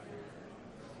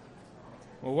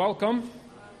Well, welcome.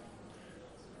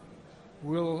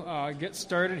 We'll get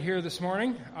started here this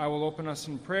morning. I will open us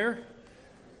in prayer.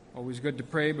 Always good to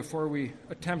pray before we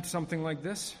attempt something like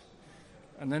this.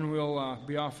 And then we'll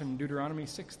be off in Deuteronomy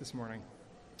 6 this morning.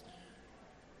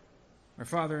 Our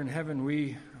Father in heaven,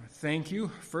 we thank you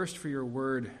first for your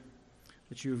word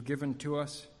that you have given to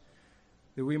us,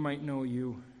 that we might know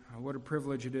you. What a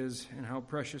privilege it is and how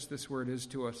precious this word is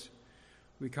to us.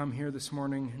 We come here this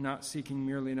morning not seeking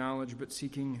merely knowledge, but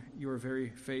seeking your very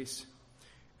face.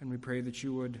 And we pray that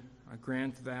you would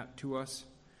grant that to us.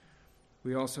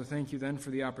 We also thank you then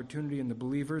for the opportunity and the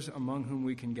believers among whom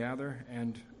we can gather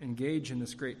and engage in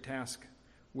this great task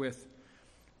with.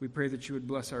 We pray that you would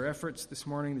bless our efforts this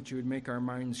morning, that you would make our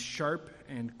minds sharp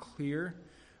and clear,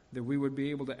 that we would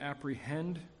be able to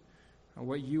apprehend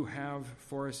what you have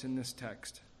for us in this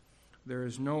text. There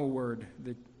is no word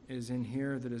that is in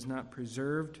here that is not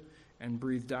preserved and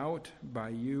breathed out by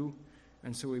you.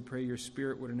 And so we pray your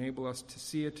Spirit would enable us to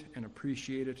see it and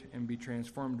appreciate it and be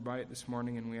transformed by it this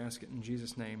morning, and we ask it in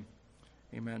Jesus' name.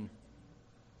 Amen.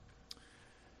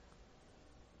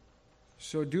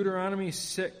 So Deuteronomy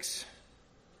 6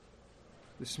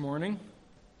 this morning.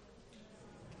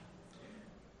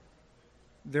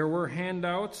 There were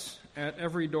handouts at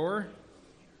every door,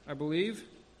 I believe.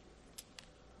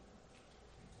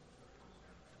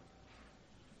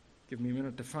 Give me a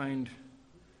minute to find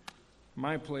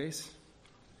my place.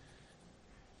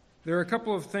 There are a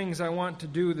couple of things I want to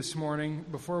do this morning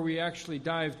before we actually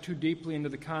dive too deeply into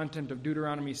the content of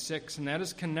Deuteronomy 6, and that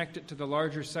is connect it to the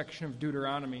larger section of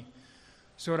Deuteronomy.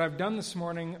 So what I've done this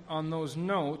morning on those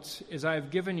notes is I've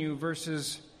given you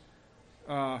verses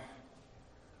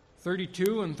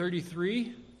 32 and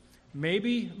 33,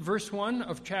 maybe verse 1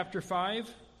 of chapter 5,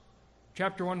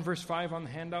 chapter 1, verse 5 on the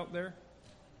handout there.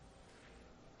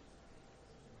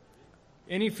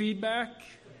 Any feedback?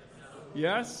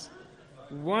 Yes?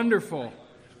 Wonderful.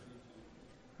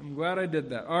 I'm glad I did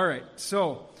that. All right,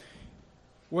 so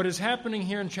what is happening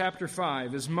here in chapter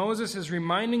 5 is Moses is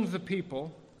reminding the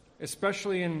people,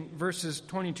 especially in verses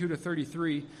 22 to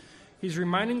 33, he's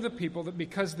reminding the people that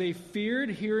because they feared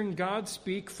hearing God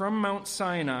speak from Mount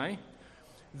Sinai,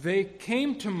 they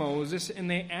came to Moses and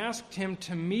they asked him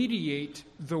to mediate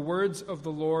the words of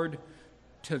the Lord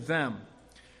to them.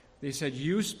 They said,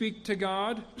 you speak to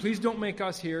God. Please don't make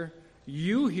us hear.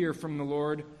 You hear from the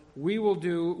Lord. We will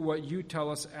do what you tell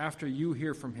us after you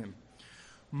hear from him.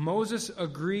 Moses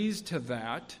agrees to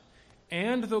that,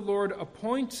 and the Lord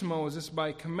appoints Moses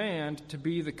by command to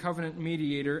be the covenant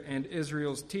mediator and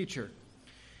Israel's teacher.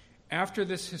 After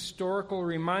this historical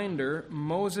reminder,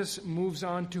 Moses moves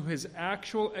on to his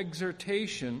actual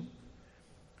exhortation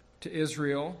to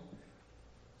Israel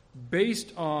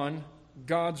based on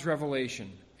God's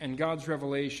revelation. And God's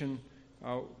revelation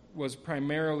was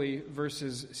primarily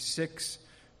verses 6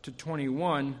 to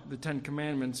 21, the Ten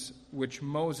Commandments, which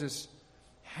Moses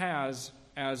has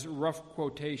as rough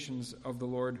quotations of the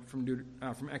Lord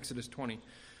from Exodus 20.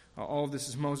 All of this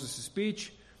is Moses'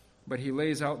 speech, but he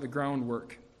lays out the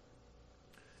groundwork.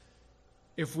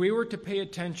 If we were to pay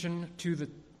attention to the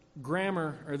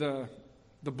grammar, or the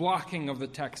blocking of the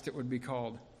text, it would be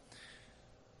called,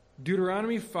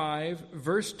 Deuteronomy 5,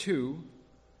 verse 2,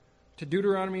 to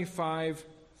Deuteronomy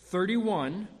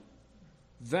 5:31,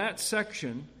 that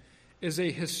section is a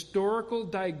historical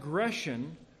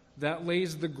digression that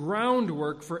lays the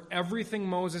groundwork for everything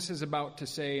Moses is about to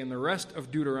say in the rest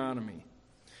of Deuteronomy.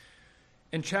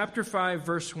 In chapter 5,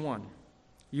 verse 1,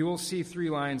 you will see 3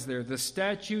 lines there. The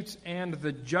statutes and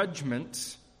the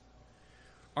judgments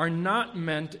are not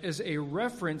meant as a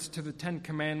reference to the 10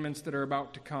 commandments that are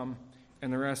about to come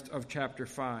in the rest of chapter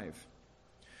 5.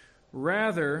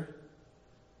 Rather,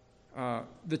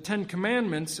 the 10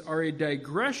 Commandments are a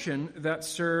digression that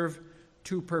serve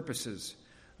 2 purposes.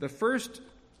 The first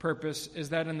purpose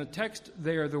is that in the text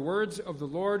they are the words of the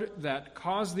Lord that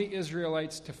cause the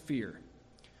Israelites to fear.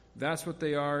 That's what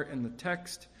they are in the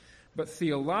text. But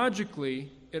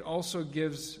theologically, it also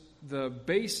gives the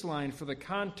baseline for the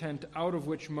content out of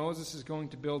which Moses is going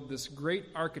to build this great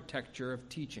architecture of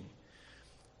teaching.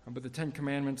 But the 10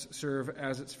 Commandments serve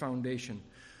as its foundation.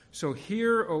 So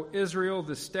hear, O Israel,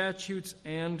 the statutes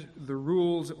and the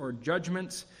rules or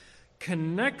judgments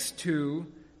connects to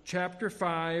chapter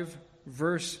 5,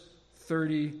 verse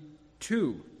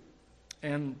 32,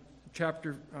 and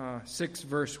chapter 6,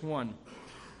 verse 1.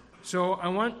 So I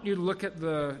want you to look at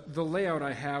the layout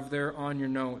I have there on your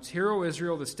notes. Hear, O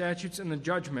Israel, the statutes and the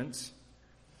judgments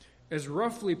is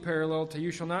roughly parallel to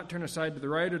you shall not turn aside to the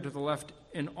right or to the left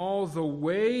in all the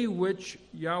way which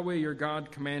Yahweh your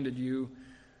God commanded you,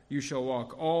 you shall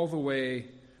walk all the way,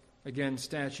 again,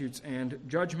 statutes and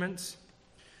judgments.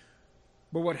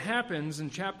 But what happens in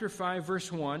chapter 5,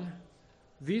 verse 1,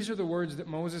 these are the words that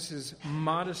Moses is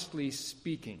modestly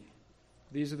speaking.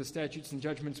 These are the statutes and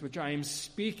judgments which I am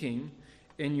speaking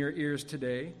in your ears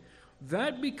today.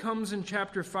 That becomes in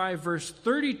chapter 5, verse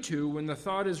 32, when the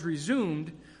thought is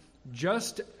resumed,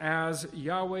 just as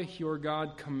Yahweh your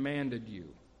God commanded you.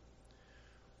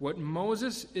 What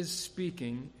Moses is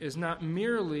speaking is not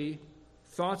merely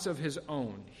thoughts of his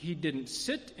own. He didn't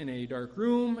sit in a dark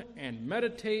room and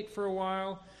meditate for a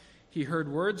while. He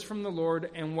heard words from the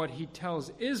Lord, and what he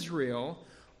tells Israel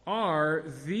are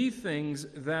the things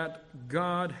that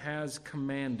God has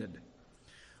commanded.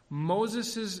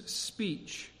 Moses'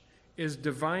 speech is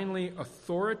divinely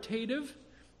authoritative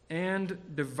and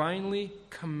divinely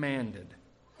commanded.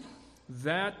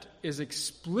 That is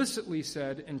explicitly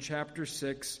said in chapter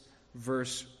 6,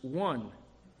 verse 1.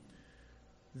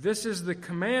 This is the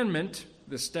commandment,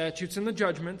 the statutes and the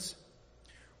judgments,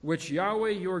 which Yahweh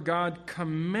your God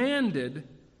commanded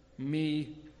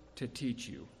me to teach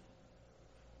you.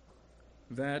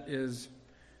 That is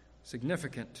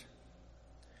significant.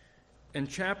 In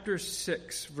chapter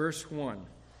 6, verse 1,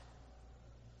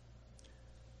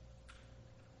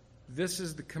 this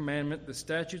is the commandment, the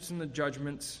statutes and the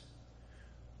judgments,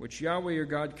 which Yahweh your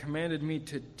God commanded me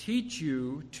to teach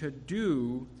you to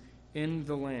do in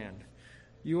the land.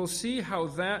 You will see how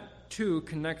that, too,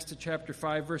 connects to chapter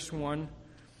 5, verse 1.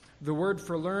 The word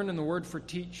for learn and the word for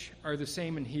teach are the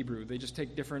same in Hebrew. They just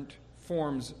take different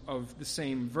forms of the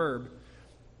same verb.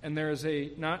 And there is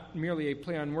not merely a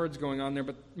play on words going on there,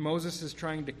 but Moses is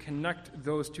trying to connect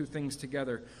those two things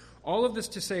together. All of this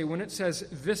to say, when it says,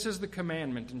 this is the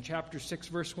commandment in chapter 6,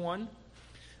 verse 1,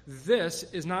 this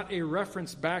is not a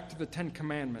reference back to the Ten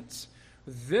Commandments.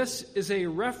 This is a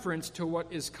reference to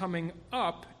what is coming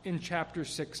up in chapter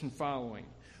 6 and following,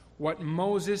 what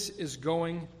Moses is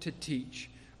going to teach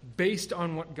based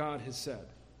on what God has said.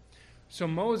 So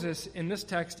Moses, in this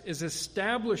text, is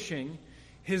establishing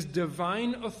his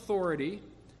divine authority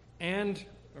and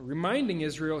reminding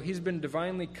Israel he's been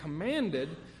divinely commanded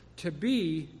to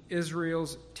be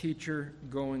Israel's teacher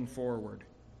going forward.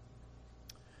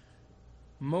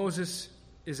 Moses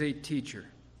is a teacher.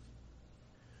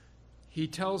 He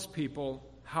tells people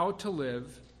how to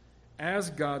live as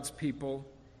God's people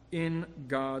in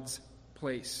God's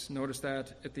place. Notice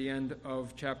that at the end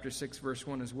of chapter 6, verse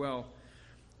 1 as well.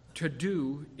 To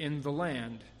do in the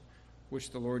land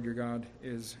which the Lord your God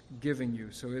is giving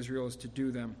you. So Israel is to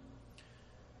do them.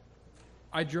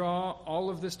 I draw all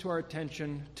of this to our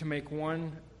attention to make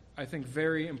one, I think,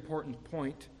 very important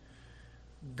point.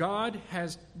 God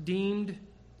has deemed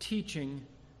teaching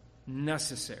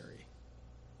necessary.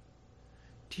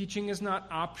 Teaching is not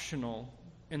optional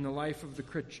in the life of the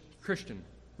Christian,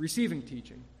 receiving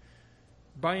teaching.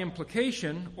 By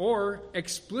implication, or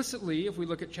explicitly, if we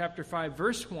look at chapter 5,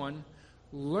 verse 1,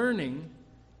 learning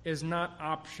is not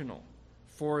optional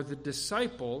for the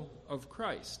disciple of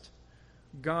Christ.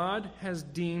 God has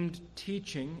deemed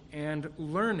teaching and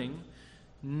learning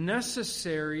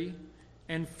necessary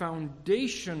and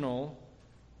foundational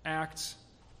acts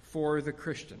for the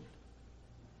Christian.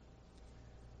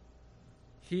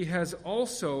 He has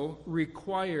also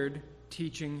required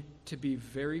teaching to be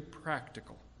very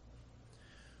practical.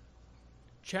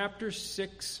 Chapter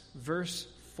 6, verse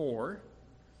 4,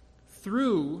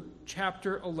 through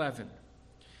chapter 11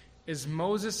 is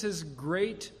Moses'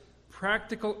 great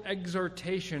practical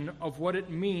exhortation of what it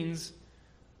means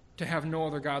to have no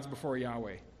other gods before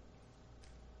Yahweh.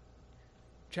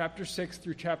 Chapter 6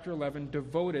 through chapter 11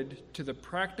 devoted to the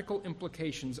practical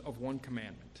implications of one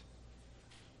commandment.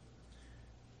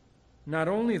 Not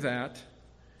only that,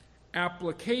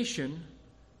 application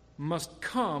must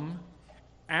come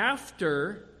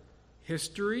after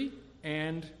history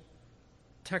and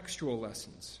textual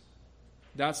lessons.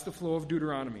 That's the flow of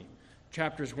Deuteronomy.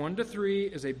 Chapters 1 to 3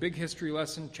 is a big history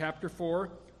lesson. Chapter 4,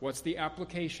 what's the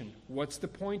application? What's the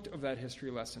point of that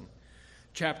history lesson?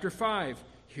 Chapter 5,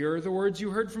 here are the words you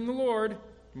heard from the Lord.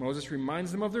 Moses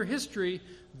reminds them of their history.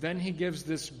 Then he gives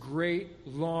this great,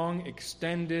 long,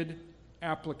 extended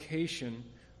application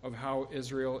of how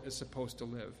Israel is supposed to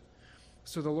live.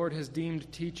 So the Lord has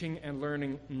deemed teaching and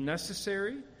learning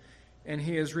necessary, and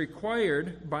he is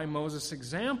required by Moses'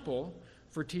 example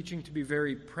for teaching to be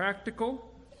very practical,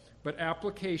 but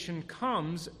application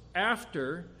comes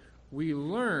after we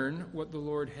learn what the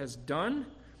Lord has done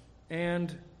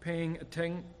and paying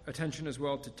attention as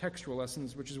well to textual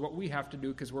lessons, which is what we have to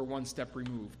do because we're one step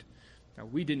removed. Now,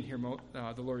 we didn't hear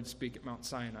the Lord speak at Mount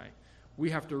Sinai.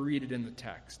 We have to read it in the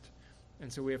text.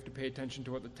 And so we have to pay attention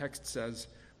to what the text says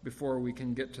before we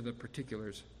can get to the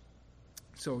particulars.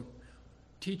 So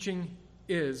teaching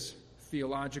is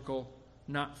theological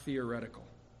not theoretical.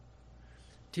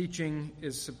 Teaching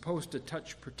is supposed to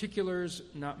touch particulars,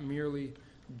 not merely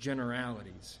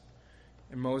generalities.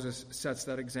 And Moses sets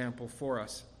that example for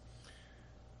us.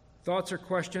 Thoughts or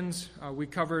questions? We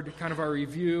covered kind of our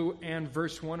review and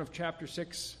verse 1 of chapter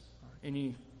 6.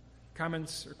 Any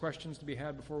comments or questions to be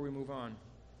had before we move on?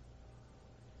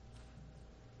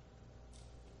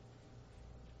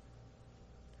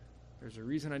 There's a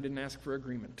reason I didn't ask for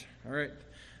agreement. All right.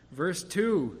 Verse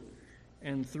 2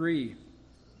 and 3.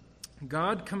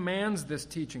 God commands this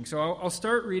teaching. So I'll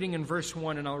start reading in verse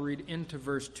 1 and I'll read into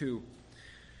verse 2.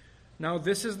 Now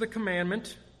this is the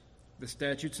commandment, the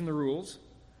statutes and the rules,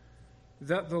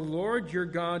 that the Lord your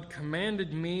God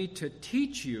commanded me to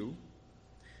teach you,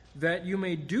 that you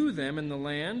may do them in the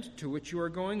land to which you are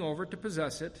going over to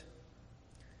possess it,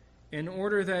 in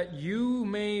order that you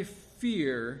may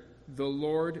fear the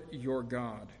Lord your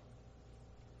God.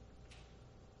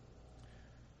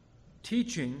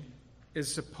 Teaching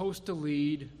is supposed to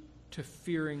lead to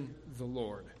fearing the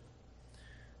Lord.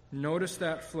 Notice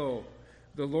that flow.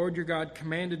 The Lord your God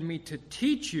commanded me to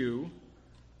teach you,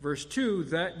 verse 2,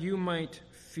 that you might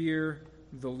fear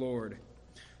the Lord.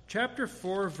 Chapter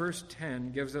 4, verse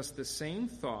 10 gives us the same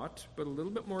thought, but a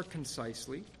little bit more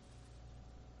concisely.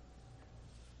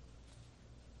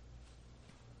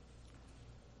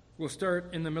 We'll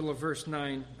start in the middle of verse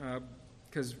 9,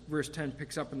 because verse 10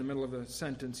 picks up in the middle of a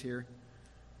sentence here.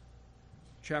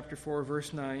 Chapter 4,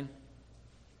 verse 9.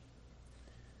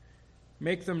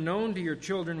 Make them known to your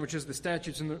children, which is the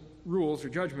statutes and the rules or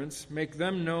judgments. Make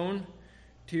them known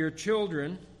to your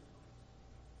children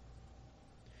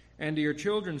and to your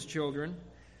children's children,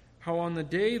 how on the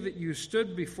day that you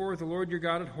stood before the Lord your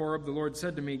God at Horeb, the Lord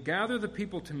said to me, gather the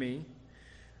people to me,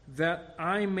 that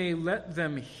I may let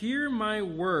them hear my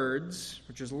words,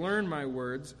 which is learn my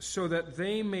words, so that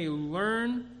they may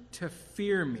learn to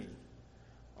fear me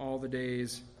all the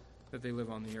days that they live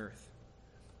on the earth.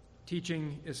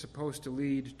 Teaching is supposed to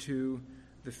lead to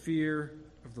the fear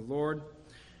of the Lord.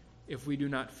 If we do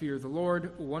not fear the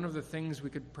Lord, one of the things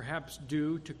we could perhaps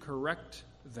do to correct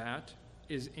that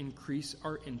is increase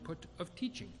our input of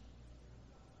teaching.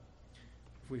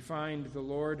 If we find the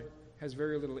Lord has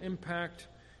very little impact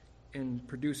in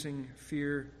producing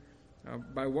fear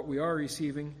by what we are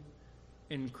receiving,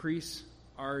 increase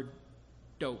our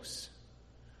dose.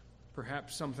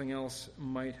 Perhaps something else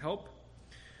might help.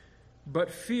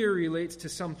 But fear relates to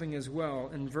something as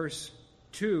well. In verse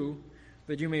 2,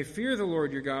 that you may fear the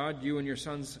Lord your God, you and your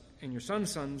sons and your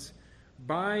sons' sons,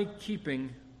 by keeping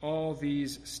all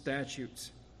these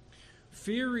statutes.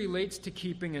 Fear relates to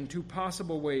keeping in two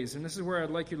possible ways, and this is where I'd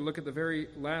like you to look at the very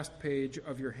last page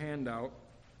of your handout.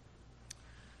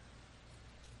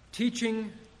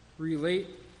 Teaching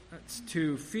relates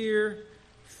to fear.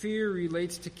 Fear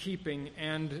relates to keeping.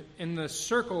 And in the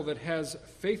circle that has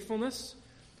faithfulness,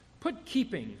 put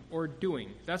keeping or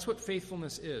doing. That's what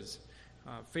faithfulness is.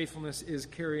 Faithfulness is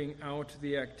carrying out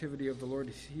the activity of the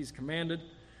Lord He's commanded.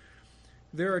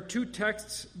 There are two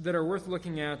texts that are worth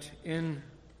looking at in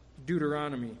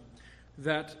Deuteronomy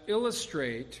that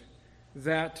illustrate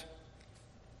that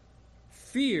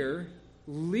fear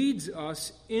leads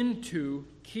us into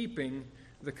keeping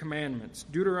the commandments.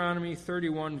 Deuteronomy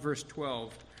 31, verse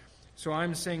 12. So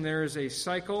I'm saying there is a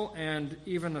cycle and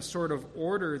even a sort of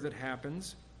order that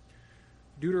happens.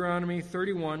 Deuteronomy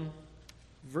 31,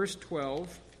 verse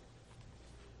 12.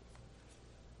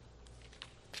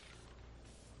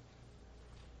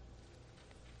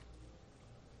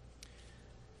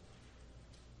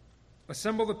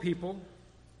 Assemble the people,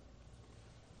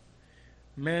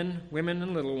 men, women,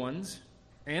 and little ones,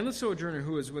 and the sojourner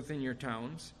who is within your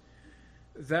towns,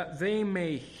 that they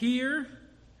may hear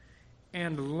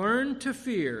and learn to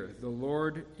fear the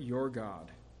Lord your God,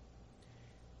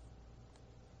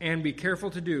 and be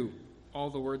careful to do all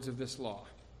the words of this law.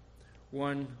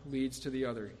 One leads to the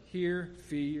other. Hear,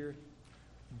 fear,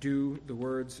 do the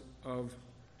words of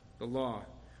the law.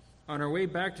 On our way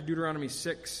back to Deuteronomy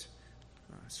 6,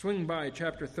 swing by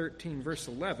chapter 13, verse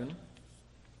 11.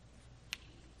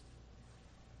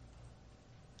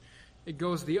 It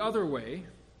goes the other way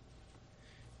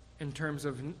in terms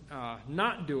of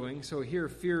not doing. So here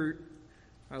fear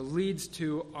leads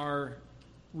to our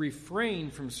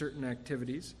refrain from certain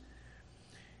activities.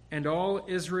 And all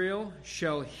Israel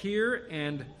shall hear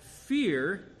and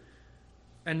fear,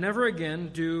 and never again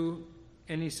do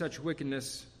any such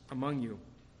wickedness among you.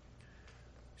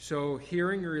 So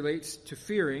hearing relates to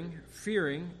fearing.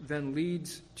 Fearing then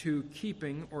leads to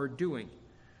keeping or doing.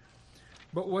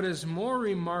 But what is more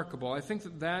remarkable, I think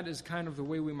that is kind of the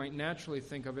way we might naturally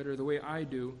think of it, or the way I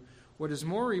do. What is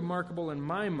more remarkable in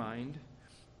my mind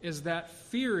is that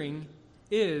fearing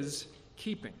is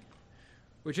keeping,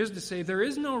 which is to say there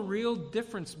is no real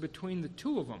difference between the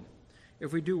two of them.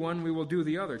 If we do one, we will do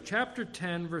the other. Chapter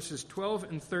 10, verses 12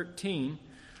 and 13,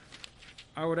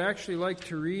 I would actually like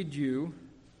to read you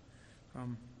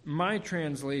my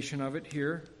translation of it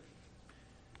here.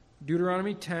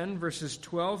 Deuteronomy 10, verses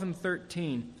 12 and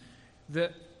 13.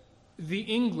 The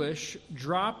English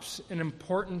drops an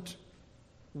important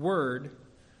word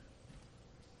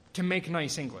to make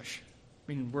nice English.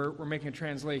 I mean, we're making a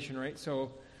translation, right?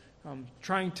 So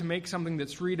trying to make something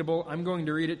that's readable. I'm going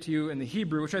to read it to you in the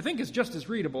Hebrew, which I think is just as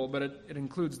readable, but it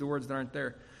includes the words that aren't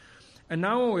there. And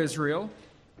now, O Israel,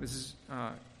 this is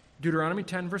Deuteronomy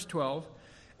 10, verse 12.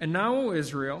 And now, O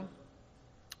Israel,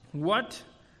 what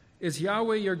is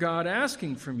Yahweh your God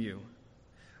asking from you?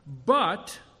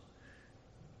 But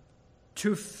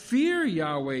to fear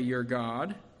Yahweh your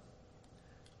God,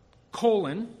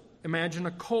 imagine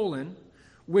a colon,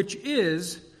 which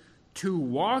is to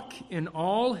walk in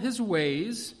all his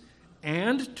ways,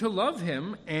 and to love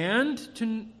him, and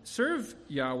to serve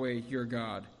Yahweh your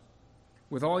God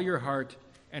with all your heart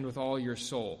and with all your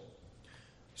soul.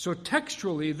 So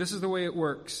textually, this is the way it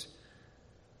works.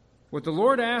 What the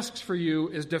Lord asks for you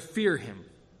is to fear him.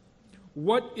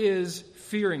 What is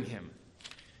fearing him?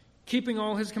 Keeping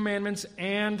all his commandments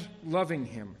and loving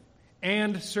him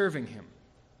and serving him.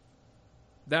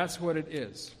 That's what it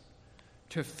is.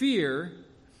 To fear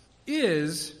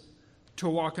is to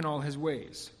walk in all his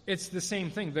ways. It's the same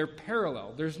thing. They're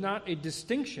parallel. There's not a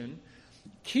distinction.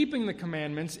 Keeping the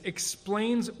commandments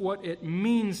explains what it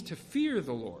means to fear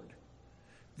the Lord.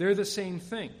 They're the same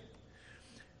thing.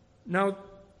 Now,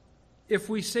 if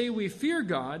we say we fear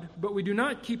God, but we do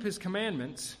not keep his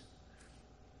commandments,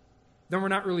 then we're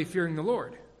not really fearing the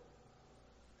Lord.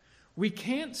 We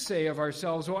can't say of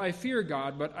ourselves, well, I fear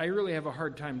God, but I really have a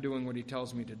hard time doing what he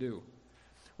tells me to do.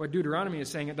 What Deuteronomy is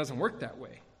saying, it doesn't work that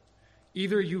way.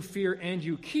 Either you fear and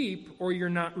you keep, or you're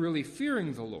not really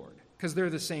fearing the Lord, because they're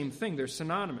the same thing. They're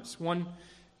synonymous. One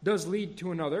does lead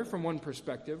to another from one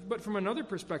perspective, but from another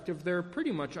perspective, they're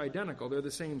pretty much identical. They're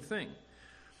the same thing.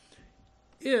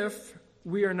 If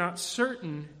we are not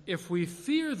certain if we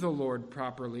fear the Lord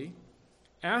properly,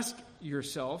 ask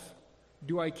yourself,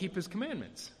 do I keep his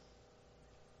commandments?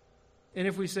 And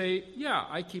if we say, yeah,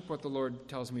 I keep what the Lord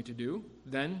tells me to do,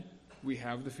 then we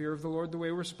have the fear of the Lord the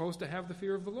way we're supposed to have the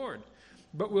fear of the Lord.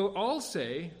 But we'll all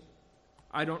say,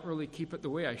 I don't really keep it the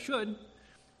way I should,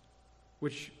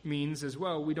 which means as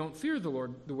well, we don't fear the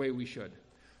Lord the way we should.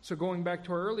 So going back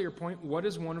to our earlier point, what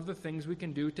is one of the things we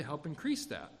can do to help increase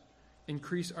that?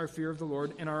 Increase our fear of the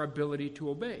Lord and our ability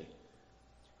to obey.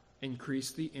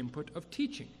 Increase the input of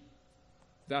teaching.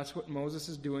 That's what Moses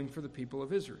is doing for the people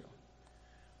of Israel.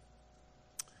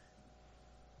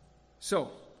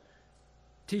 So,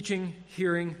 teaching,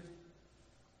 hearing,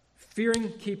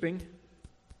 fearing, keeping.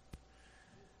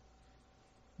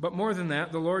 But more than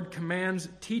that, the Lord commands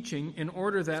teaching in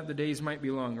order that the days might be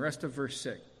long. The rest of verse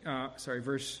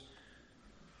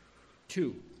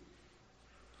 2.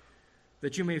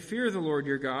 That you may fear the Lord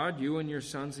your God, you and your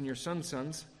sons and your sons'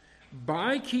 sons,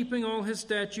 by keeping all his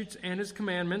statutes and his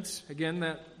commandments.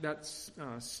 Again, that's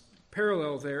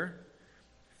parallel there.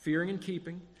 Fearing and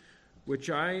keeping, which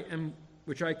I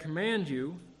command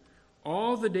you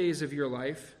all the days of your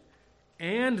life,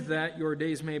 and that your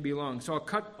days may be long. So I'll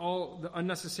cut all the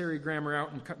unnecessary grammar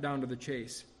out and cut down to the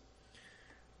chase.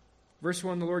 Verse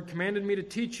 1, the Lord commanded me to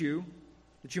teach you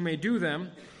that you may do them,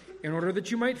 in order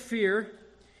that you might fear,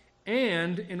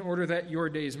 and in order that your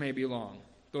days may be long.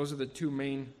 Those are the two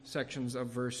main sections of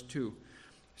verse 2.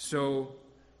 So,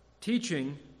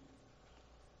 teaching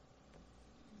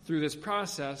through this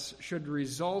process should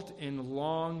result in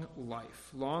long life,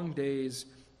 long days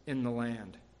in the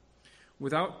land.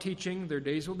 Without teaching, their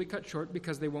days will be cut short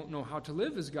because they won't know how to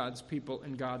live as God's people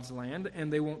in God's land,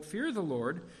 and they won't fear the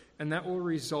Lord, and that will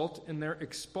result in their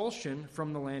expulsion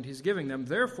from the land he's giving them.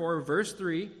 Therefore, verse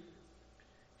 3,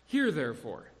 hear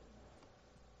therefore,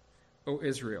 O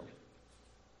Israel,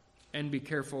 and be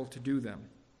careful to do them.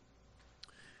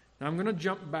 Now I'm going to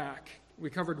jump back.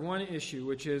 We covered one issue,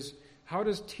 which is how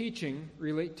does teaching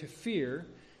relate to fear,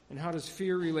 and how does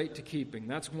fear relate to keeping?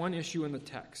 That's one issue in the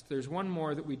text. There's one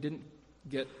more that we didn't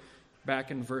get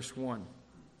back in verse 1.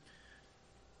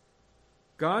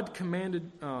 God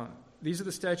commanded, these are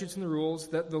the statutes and the rules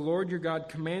that the Lord your God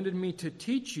commanded me to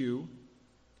teach you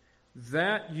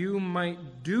that you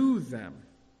might do them.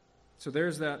 So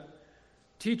there's that.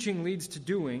 Teaching leads to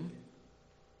doing.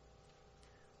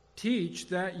 Teach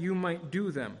that you might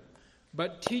do them.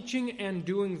 But teaching and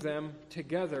doing them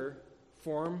together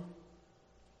form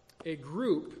a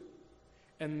group,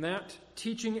 and that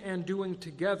teaching and doing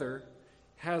together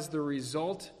has the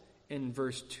result in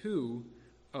verse 2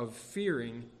 of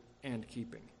fearing and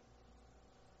keeping.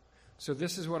 So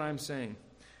this is what I'm saying.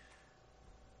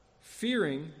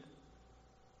 Fearing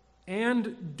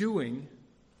and doing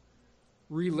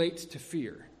relates to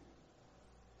fear.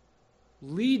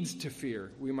 Leads to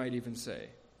fear, we might even say.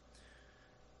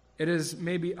 It is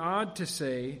maybe odd to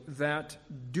say that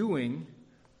doing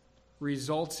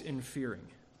results in fearing,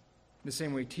 the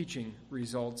same way teaching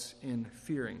results in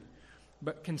fearing.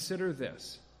 But consider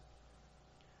this.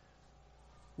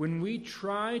 When we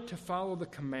try to follow the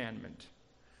commandment,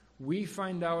 we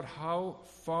find out how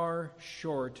far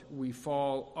short we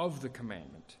fall of the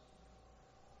commandment.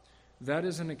 That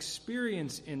is an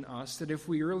experience in us that if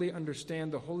we really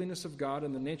understand the holiness of God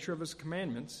and the nature of His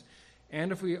commandments,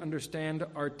 and if we understand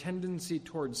our tendency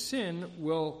towards sin,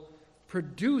 will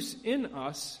produce in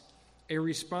us a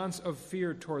response of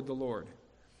fear toward the Lord.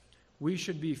 We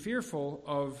should be fearful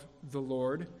of the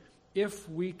Lord if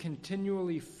we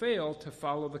continually fail to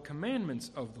follow the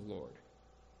commandments of the Lord.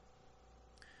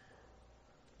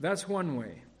 That's one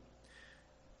way.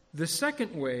 The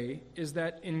second way is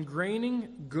that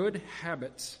ingraining good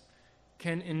habits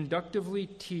can inductively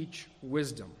teach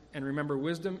wisdom. And remember,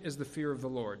 wisdom is the fear of the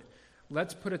Lord.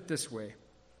 Let's put it this way.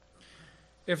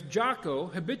 If Jocko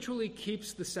habitually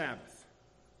keeps the Sabbath,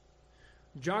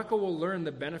 Jocko will learn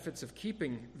the benefits of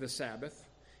keeping the Sabbath,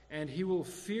 and he will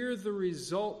fear the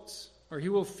results, or he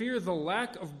will fear the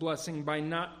lack of blessing by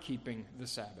not keeping the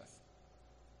Sabbath.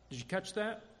 Did you catch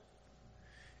that?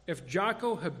 If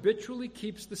Jocko habitually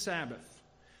keeps the Sabbath,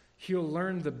 he'll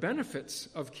learn the benefits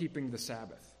of keeping the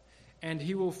Sabbath, and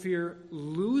he will fear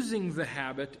losing the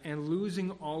habit and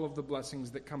losing all of the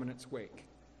blessings that come in its wake.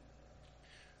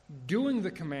 Doing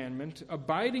the commandment,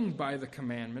 abiding by the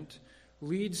commandment,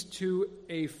 leads to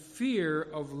a fear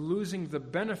of losing the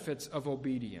benefits of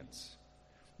obedience.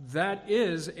 That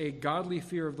is a godly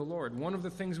fear of the Lord. One of the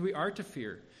things we are to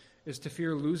fear is to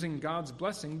fear losing God's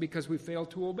blessing because we fail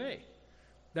to obey.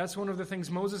 That's one of the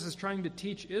things Moses is trying to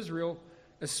teach Israel,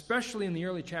 especially in the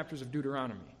early chapters of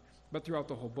Deuteronomy, but throughout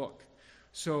the whole book.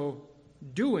 So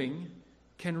doing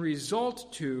can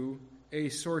result to a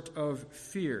sort of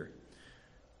fear.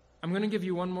 I'm going to give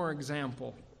you one more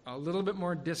example, a little bit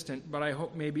more distant, but I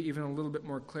hope maybe even a little bit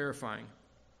more clarifying.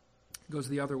 It goes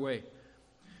the other way.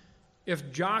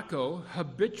 If Jocko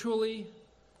habitually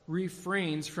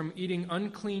refrains from eating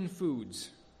unclean foods,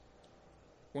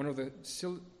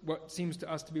 what seems to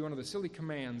us to be one of the silly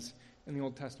commands in the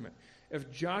Old Testament.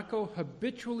 If Jocko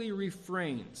habitually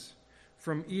refrains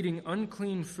from eating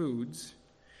unclean foods,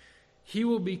 he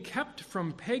will be kept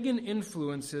from pagan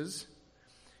influences,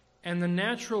 and the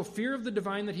natural fear of the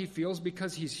divine that he feels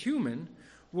because he's human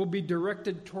will be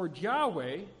directed toward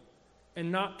Yahweh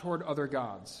and not toward other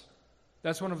gods.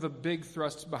 That's one of the big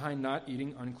thrusts behind not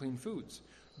eating unclean foods.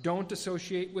 Don't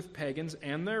associate with pagans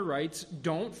and their rites.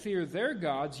 Don't fear their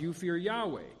gods. You fear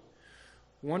Yahweh.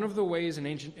 One of the ways an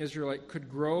ancient Israelite could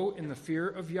grow in the fear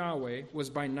of Yahweh was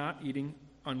by not eating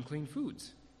unclean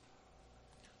foods.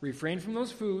 Refrain from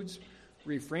those foods,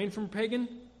 refrain from pagan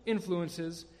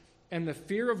influences, and the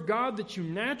fear of God that you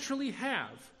naturally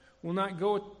have will not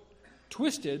go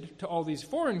twisted to all these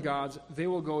foreign gods. They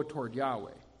will go toward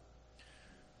Yahweh.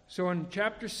 So in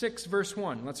chapter 6, verse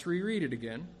 1, let's reread it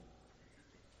again.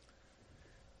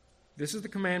 This is the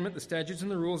commandment, the statutes and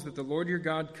the rules that the Lord your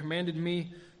God commanded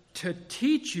me to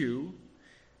teach you,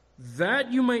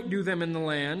 that you might do them in the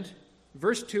land.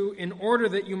 Verse 2, in order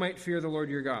that you might fear the Lord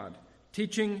your God.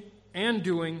 Teaching and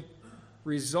doing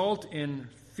result in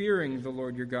fearing the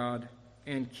Lord your God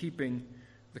and keeping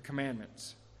the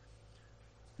commandments.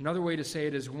 Another way to say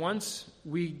it is once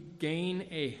we gain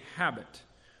a habit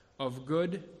of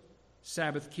good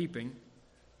Sabbath keeping,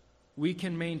 we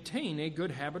can maintain a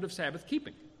good habit of Sabbath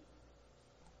keeping.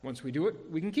 Once we do it,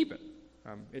 we can keep it.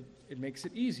 It makes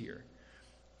it easier.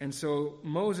 And so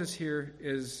Moses here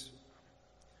is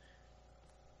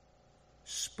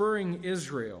spurring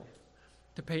Israel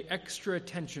to pay extra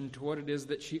attention to what it is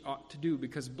that she ought to do,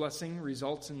 because blessing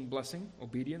results in blessing,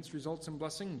 obedience results in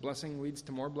blessing, blessing leads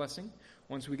to more blessing.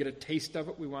 Once we get a taste of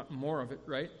it, we want more of it,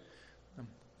 right?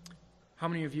 How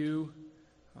many of you,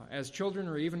 as children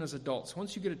or even as adults,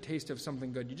 once you get a taste of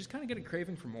something good, you just kind of get a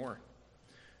craving for more?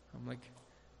 I'm like,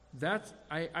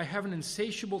 I have an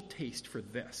insatiable taste for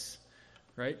this,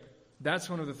 right? That's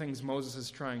one of the things Moses is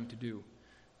trying to do.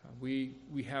 We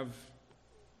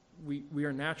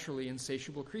are naturally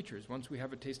insatiable creatures. Once we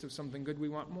have a taste of something good, we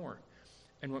want more.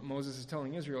 And what Moses is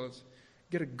telling Israel is,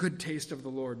 get a good taste of the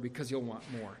Lord because you'll want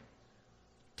more.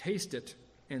 Taste it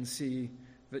and see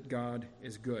that God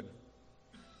is good.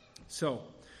 So,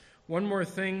 One more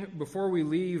thing before we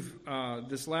leave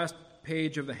this last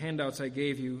page of the handouts I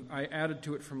gave you. I added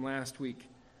to it from last week.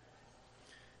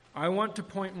 I want to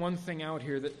point one thing out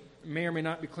here that may or may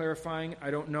not be clarifying. I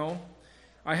don't know.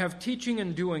 I have teaching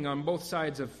and doing on both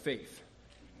sides of faith.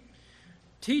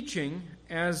 Teaching,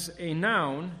 as a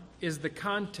noun, is the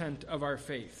content of our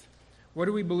faith. What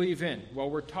do we believe in? Well,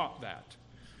 we're taught that.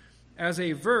 As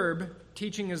a verb,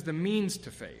 teaching is the means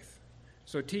to faith.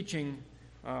 So teaching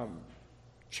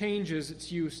changes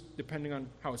its use depending on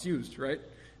how it's used, right?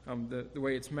 The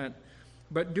way it's meant.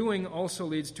 But doing also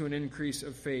leads to an increase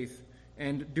of faith,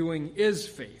 and doing is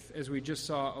faith. As we just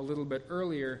saw a little bit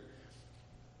earlier,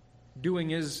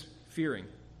 doing is fearing.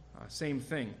 Same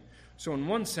thing. So in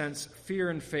one sense, fear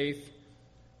and faith,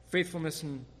 faithfulness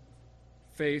and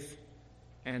faith,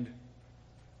 and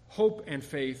hope and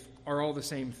faith are all the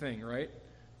same thing, right?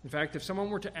 In fact, if someone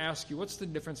were to ask you, what's the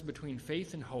difference between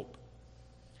faith and hope?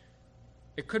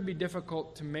 It could be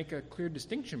difficult to make a clear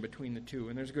distinction between the two,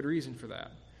 and there's a good reason for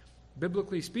that.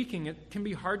 Biblically speaking, it can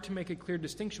be hard to make a clear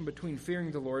distinction between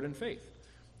fearing the Lord and faith,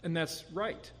 and that's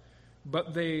right.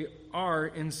 But they are,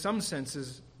 in some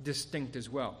senses, distinct as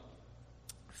well.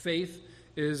 Faith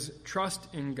is trust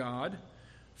in God.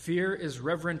 Fear is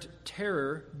reverent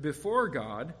terror before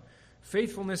God.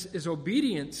 Faithfulness is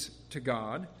obedience to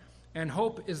God. And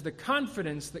hope is the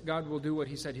confidence that God will do what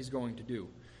he said he's going to do.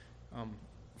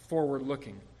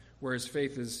 Forward-looking, whereas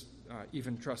faith is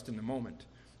even trust in the moment.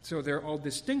 So they're all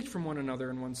distinct from one another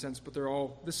in one sense, but they're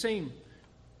all the same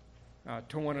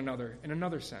to one another in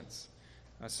another sense.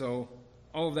 So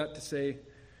all of that to say,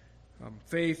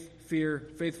 faith, fear,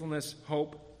 faithfulness,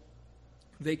 hope,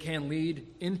 they can lead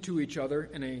into each other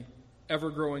in a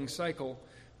ever-growing cycle,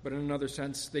 but in another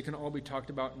sense, they can all be talked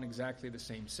about in exactly the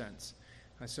same sense.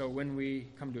 So when we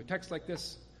come to a text like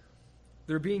this,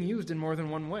 they're being used in more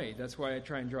than one way. That's why I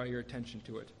try and draw your attention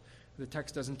to it. The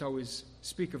text doesn't always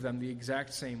speak of them the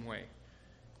exact same way.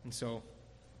 And so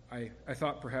I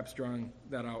thought perhaps drawing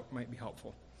that out might be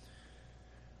helpful.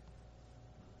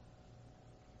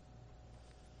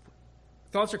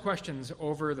 Thoughts or questions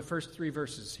over the first 3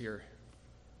 verses here?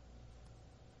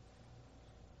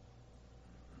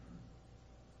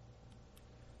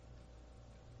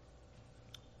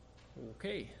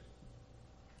 Okay.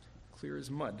 Clear as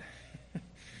mud.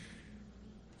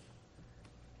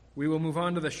 We will move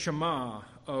on to the Shema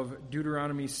of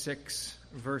Deuteronomy 6,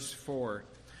 verse 4.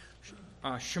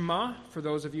 Shema, for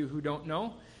those of you who don't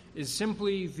know, is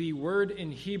simply the word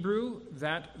in Hebrew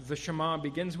that the Shema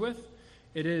begins with.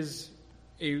 It is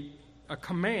a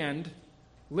command,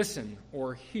 listen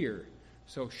or hear.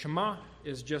 So Shema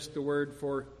is just the word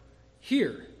for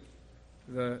hear,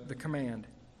 the command.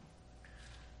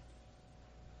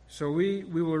 So we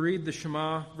will read the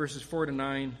Shema, verses 4 to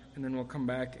 9, and then we'll come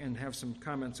back and have some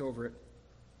comments over it.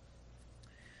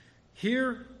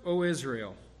 Hear, O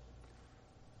Israel,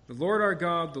 the Lord our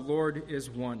God, the Lord is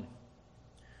one.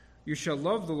 You shall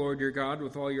love the Lord your God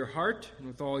with all your heart, and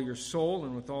with all your soul,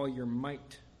 and with all your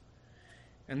might.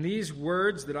 And these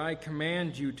words that I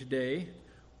command you today,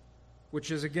 which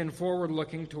is again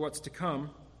forward-looking to what's to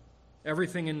come,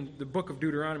 everything in the book of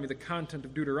Deuteronomy, the content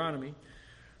of Deuteronomy,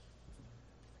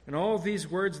 and all these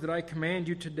words that I command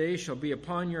you today shall be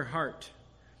upon your heart,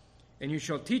 and you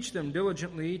shall teach them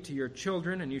diligently to your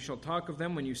children, and you shall talk of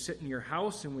them when you sit in your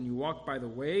house, and when you walk by the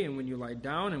way, and when you lie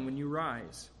down, and when you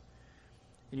rise.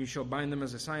 And you shall bind them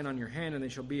as a sign on your hand, and they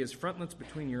shall be as frontlets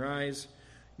between your eyes.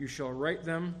 You shall write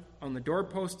them on the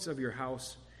doorposts of your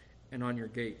house and on your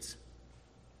gates.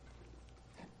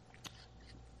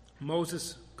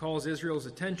 Moses calls Israel to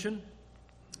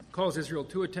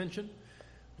attention.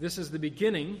 This is the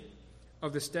beginning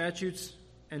of the statutes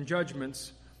and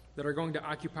judgments that are going to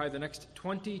occupy the next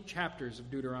 20 chapters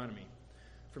of Deuteronomy.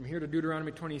 From here to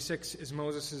Deuteronomy 26 is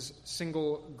Moses'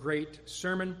 single great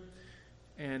sermon,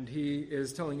 and he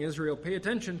is telling Israel, pay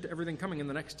attention to everything coming in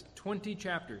the next 20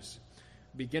 chapters,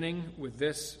 beginning with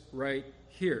this right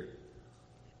here.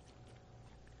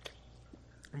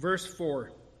 Verse 4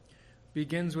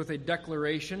 begins with a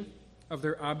declaration of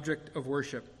their object of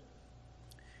worship.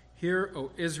 Hear, O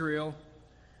Israel,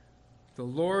 the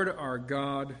Lord our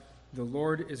God, the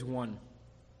Lord is one.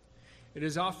 It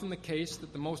is often the case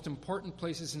that the most important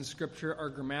places in Scripture are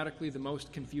grammatically the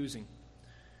most confusing.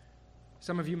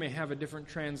 Some of you may have a different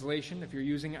translation. If you're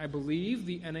using, I believe,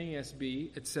 the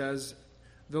NASB, it says,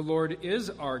 the Lord is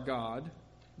our God,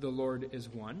 the Lord is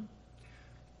one.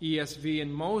 ESV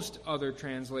and most other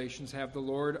translations have the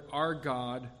Lord our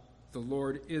God, the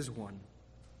Lord is one.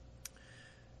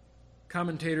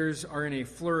 Commentators are in a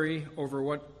flurry over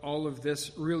what all of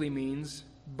this really means,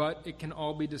 but it can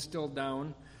all be distilled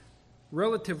down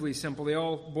relatively simple. They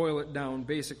all boil it down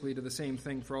basically to the same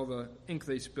thing for all the ink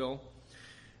they spill.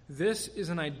 This is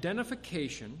an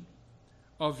identification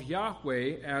of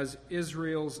Yahweh as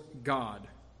Israel's God.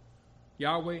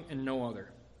 Yahweh and no other.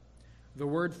 The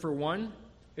word for one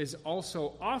is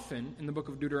also often in the book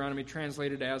of Deuteronomy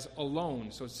translated as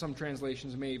alone. So some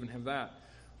translations may even have that.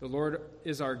 The Lord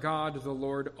is our God, the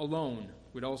Lord alone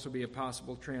would also be a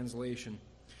possible translation.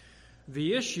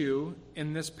 The issue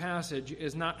in this passage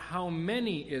is not how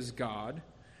many is God,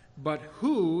 but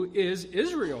who is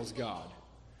Israel's God.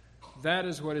 That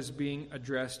is what is being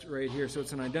addressed right here. So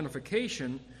it's an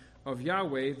identification of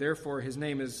Yahweh, therefore his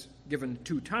name is given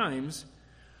 2 times.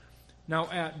 Now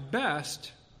at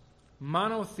best,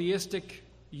 monotheistic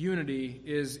unity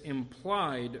is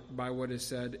implied by what is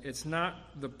said. It's not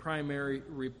the primary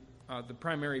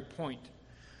point.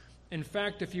 In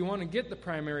fact, if you want to get the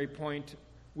primary point,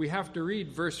 we have to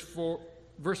read verse 4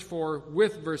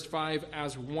 with verse 5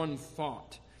 as one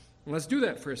thought. And let's do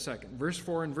that for a second. Verse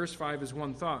 4 and verse 5 is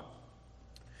one thought.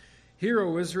 Hear,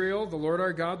 O Israel, the Lord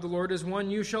our God, the Lord is one.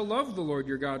 You shall love the Lord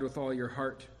your God with all your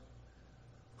heart.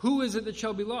 Who is it that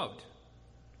shall be loved?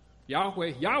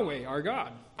 Yahweh, our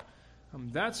God.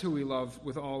 That's who we love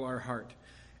with all our heart.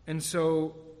 And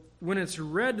so when it's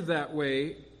read that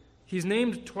way, he's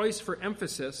named twice for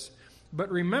emphasis, but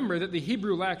remember that the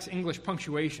Hebrew lacks English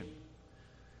punctuation.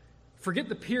 Forget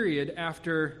the period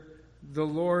after the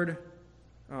Lord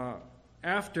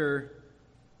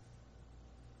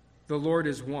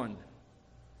is one.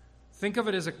 Think of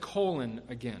it as a colon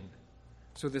again.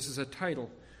 So this is a title.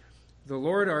 The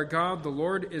Lord our God, the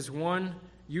Lord is one.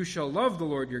 You shall love the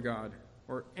Lord your God,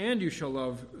 and you shall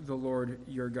love the Lord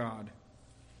your God.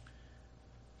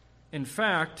 In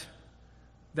fact,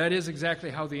 that is exactly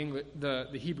how the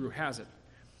Hebrew has it.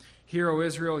 Hear, O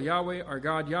Israel, Yahweh, our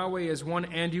God, Yahweh is one,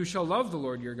 and you shall love the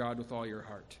Lord your God with all your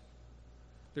heart.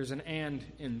 There's an and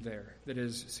in there that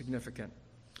is significant.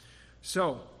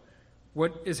 So,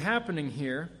 what is happening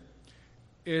here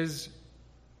is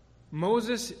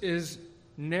Moses is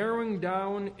narrowing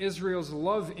down Israel's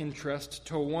love interest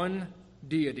to one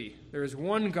deity. There is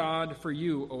one God for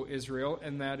you, O Israel,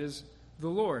 and that is the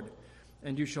Lord.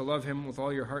 And you shall love him with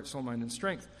all your heart, soul, mind, and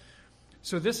strength.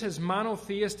 So this has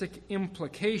monotheistic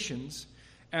implications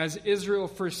as Israel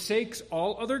forsakes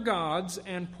all other gods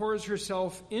and pours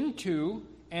herself into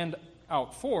and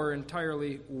out for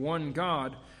entirely one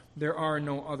God. There are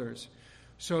no others.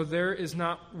 So there is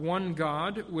not one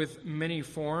God with many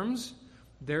forms.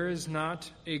 There is not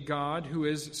a God who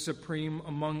is supreme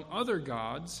among other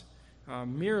gods,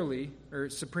 or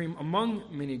supreme among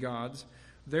many gods.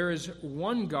 There is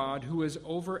one God who is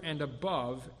over and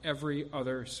above every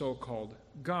other so-called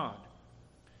God.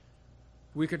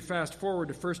 We could fast forward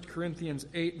to 1 Corinthians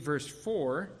 8, verse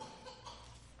 4,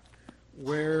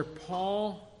 where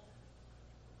Paul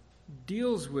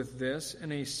deals with this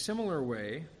in a similar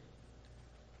way.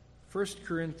 1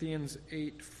 Corinthians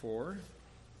 8, 4.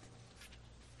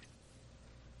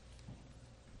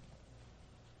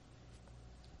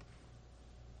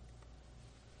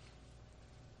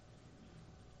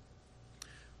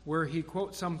 Where he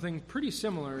quotes something pretty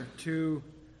similar to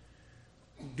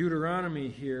Deuteronomy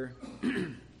here.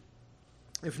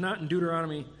 If not in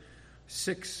Deuteronomy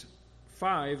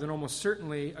 6:5, then almost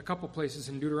certainly a couple places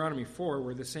in Deuteronomy 4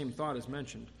 where the same thought is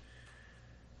mentioned.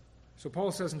 So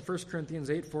Paul says in 1 Corinthians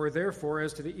 8:4, therefore,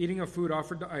 as to the eating of food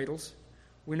offered to idols,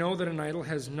 we know that an idol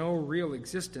has no real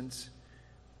existence,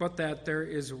 but that there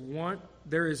is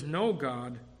no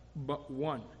God but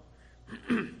one.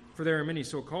 For there are many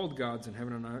so-called gods in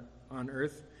heaven and on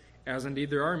earth, as indeed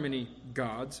there are many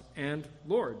gods and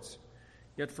lords.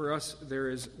 Yet for us there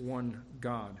is one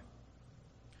God.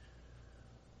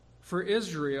 For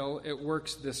Israel, it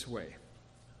works this way.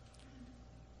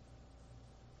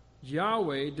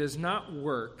 Yahweh does not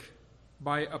work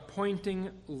by appointing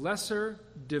lesser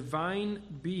divine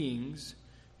beings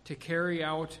to carry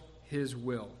out his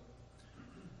will.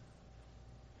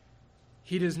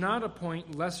 He does not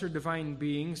appoint lesser divine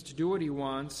beings to do what he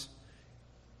wants,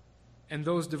 and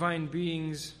those divine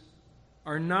beings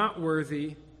are not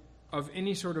worthy of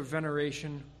any sort of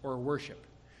veneration or worship.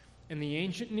 In the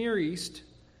ancient Near East,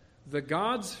 the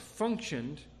gods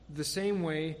functioned the same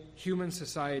way human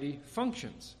society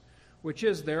functions, which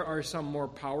is there are some more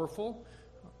powerful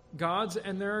gods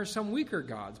and there are some weaker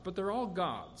gods, but they're all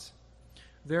gods.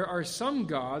 There are some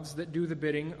gods that do the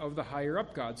bidding of the higher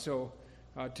up gods. So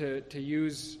to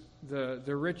use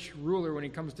the rich ruler when he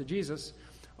comes to Jesus,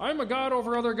 I'm a god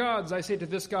over other gods. I say to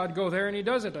this god, go there, and he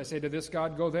does it. I say to this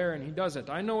god, go there, and he does it.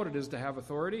 I know what it is to have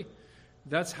authority.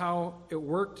 That's how it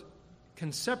worked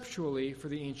conceptually for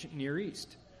the ancient Near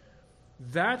East.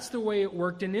 That's the way it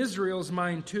worked in Israel's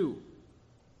mind too.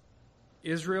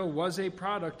 Israel was a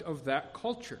product of that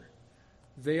culture.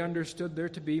 They understood there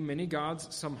to be many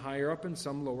gods, some higher up and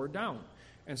some lower down.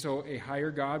 And so a higher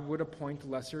God would appoint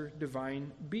lesser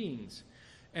divine beings.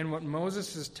 And what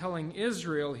Moses is telling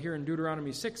Israel here in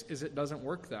Deuteronomy 6 is it doesn't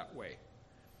work that way.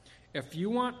 If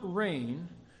you want rain,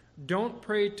 don't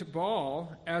pray to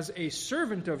Baal as a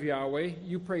servant of Yahweh,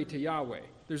 you pray to Yahweh.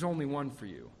 There's only one for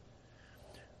you.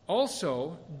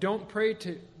 Also, don't pray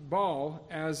to Baal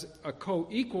as a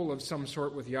co-equal of some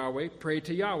sort with Yahweh. Pray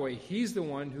to Yahweh. He's the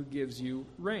one who gives you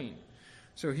rain.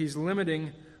 So he's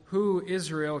limiting who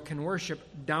Israel can worship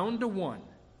down to one.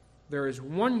 There is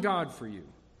one God for you,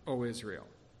 O Israel.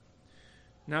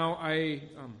 Now,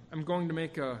 I'm going to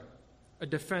make a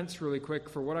defense really quick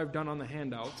for what I've done on the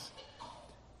handouts.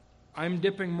 I'm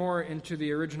dipping more into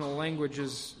the original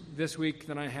languages this week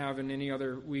than I have in any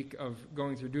other week of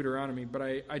going through Deuteronomy, but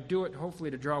I do it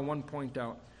hopefully to draw one point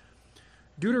out.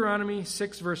 Deuteronomy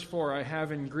 6 verse 4 I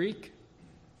have in Greek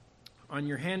on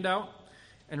your handout,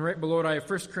 and right below it I have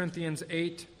 1 Corinthians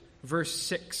 8 verse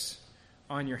 6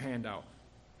 on your handout.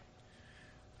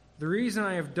 The reason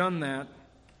I have done that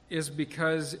is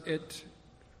because it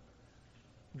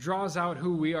draws out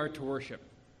who we are to worship.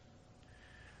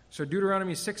 So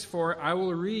Deuteronomy 6:4, I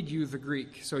will read you the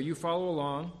Greek, so you follow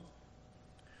along.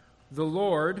 The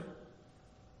Lord,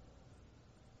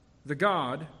 the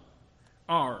God,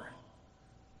 are.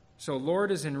 So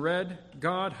Lord is in red,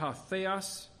 God,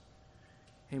 ha-theos,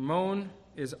 Hamon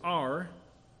is are.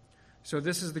 So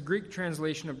this is the Greek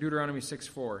translation of Deuteronomy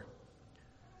 6:4.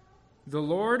 The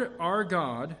Lord, our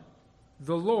God,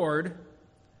 the Lord,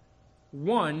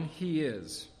 one He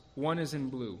is. One is in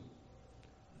blue.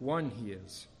 One He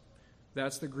is.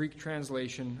 That's the Greek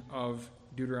translation of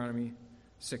Deuteronomy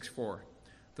 6:4.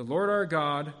 The Lord our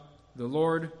God, the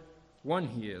Lord, one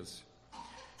He is.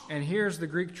 And here's the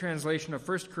Greek translation of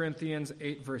 1 Corinthians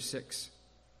 8, verse 6.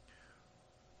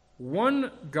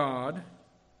 One God,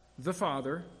 the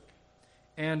Father,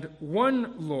 and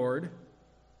one Lord,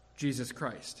 Jesus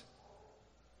Christ.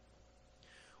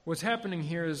 What's happening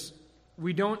here is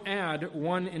we don't add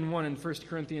one in 1 in 1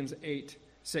 Corinthians 8,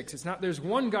 6. It's not there's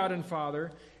one God and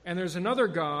Father, and there's another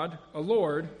God, a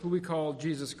Lord, who we call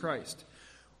Jesus Christ.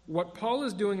 What Paul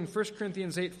is doing in 1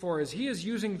 Corinthians 8, 4 is he is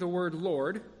using the word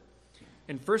Lord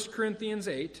in 1 Corinthians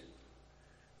 8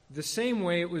 the same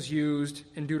way it was used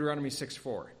in Deuteronomy 6,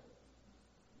 4.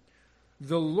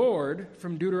 The Lord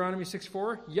from Deuteronomy 6,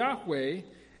 4, Yahweh,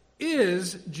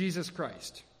 is Jesus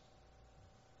Christ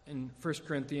in 1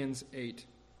 Corinthians 8,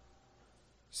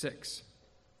 6.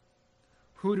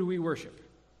 Who do we worship?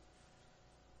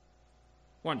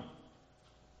 One,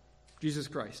 Jesus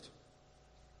Christ.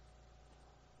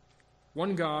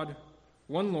 One God,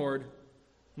 one Lord,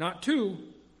 not two,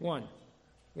 one.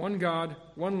 One God,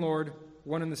 one Lord,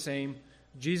 one and the same.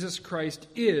 Jesus Christ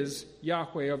is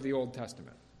Yahweh of the Old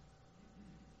Testament.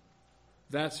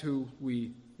 That's who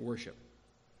we worship.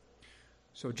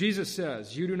 So Jesus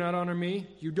says, you do not honor me,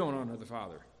 you don't honor the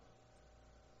Father.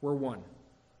 We're one.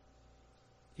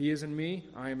 He is in me,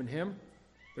 I am in him.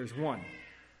 There's one.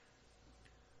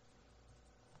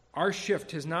 Our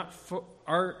shift has not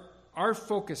our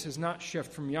focus has not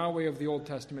shifted from Yahweh of the Old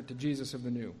Testament to Jesus of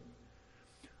the New.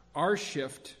 Our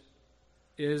shift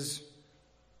is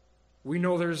we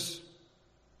know there's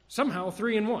somehow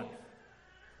 3 in 1.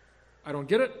 I don't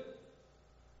get it.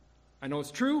 I know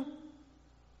it's true,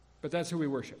 but that's who we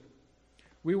worship.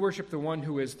 We worship the one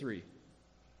who is 3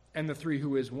 and the 3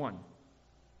 who is 1.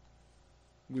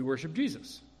 We worship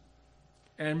Jesus.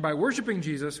 And by worshiping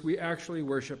Jesus, we actually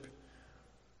worship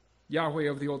Yahweh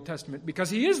of the Old Testament because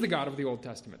he is the God of the Old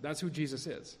Testament. That's who Jesus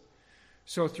is.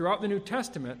 So throughout the New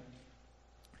Testament,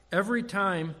 every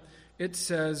time it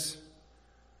says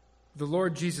the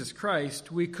Lord Jesus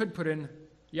Christ, we could put in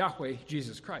Yahweh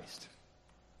Jesus Christ.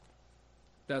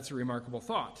 That's a remarkable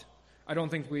thought. I don't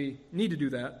think we need to do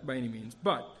that by any means,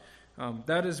 but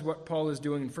that is what Paul is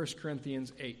doing in 1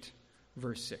 Corinthians 8,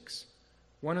 verse 6.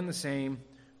 One and the same,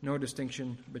 no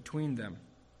distinction between them.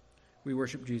 We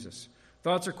worship Jesus.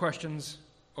 Thoughts or questions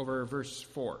over verse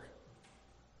 4?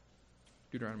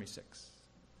 Deuteronomy 6.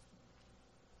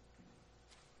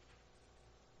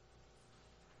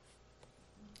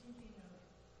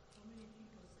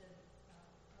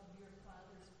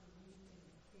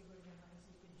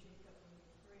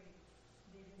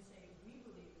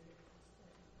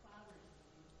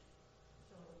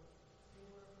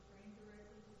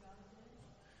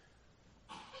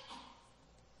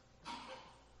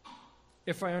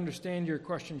 If I understand your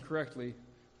question correctly,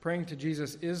 praying to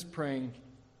Jesus is praying.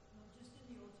 Just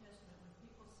in the Old Testament, when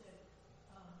people said,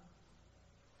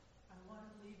 I want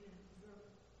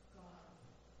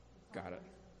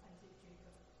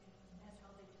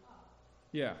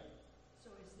Yeah. So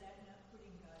is that not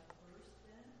putting God first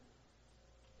then?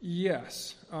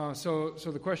 Yes. So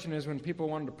the question is, when people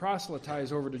wanted to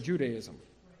proselytize over to Judaism,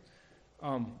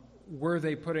 were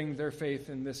they putting their faith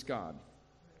in this God?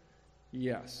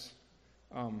 Yes.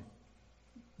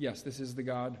 Yes, this is the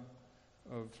God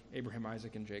of Abraham,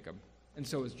 Isaac, and Jacob. And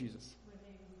so is Jesus. When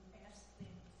they would ask things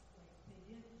like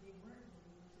they weren't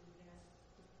believers, they would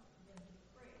ask them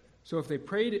to pray. So if they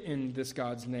prayed in this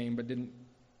God's name but didn't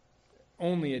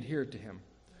only adhere to him,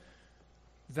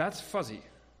 that's fuzzy.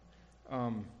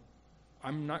 I'm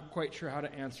not quite sure how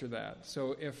to answer that.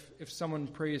 So if someone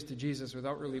prays to Jesus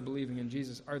without really believing in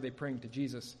Jesus, are they praying to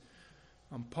Jesus?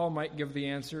 Paul might give the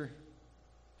answer,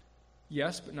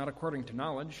 yes, but not according to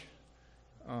knowledge.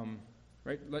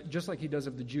 Right? Just like he does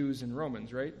of the Jews in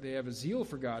Romans, right? They have a zeal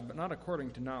for God, but not according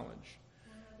to knowledge.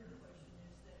 One other question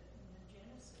is that in the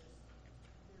Genesis,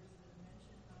 there's the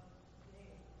mention of they,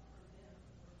 for them,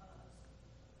 for us.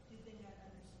 Did they not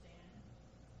understand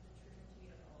the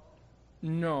Trinity at all?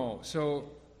 No.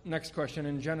 So, next question.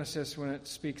 In Genesis, when it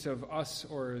speaks of us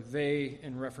or they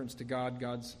in reference to God,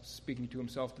 God's speaking to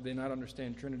himself, did they not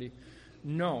understand Trinity?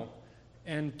 No.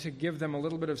 And to give them a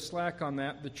little bit of slack on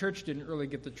that, the church didn't really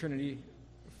get the Trinity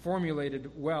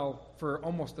formulated well for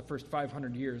almost the first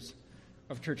 500 years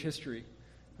of church history,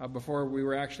 before we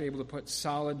were actually able to put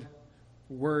solid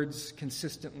words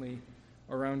consistently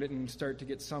around it and start to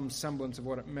get some semblance of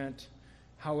what it meant.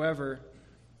 However,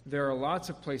 there are lots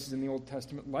of places in the Old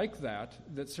Testament like that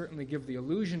certainly give the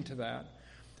allusion to that.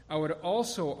 I would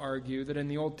also argue that in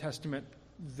the Old Testament,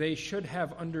 they should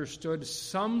have understood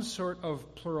some sort of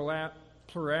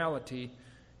plurality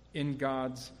in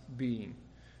God's being.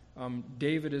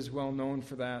 David is well known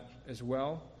for that as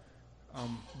well.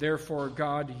 Therefore,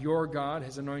 God, your God,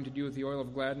 has anointed you with the oil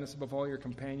of gladness above all your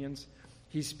companions.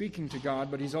 He's speaking to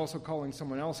God, but he's also calling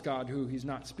someone else God who he's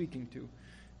not speaking to.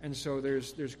 And so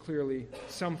there's clearly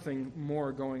something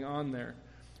more going on there.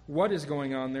 What is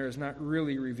going on there is not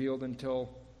really revealed until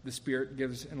the Spirit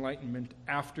gives enlightenment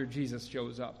after Jesus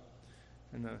shows up.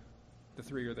 And the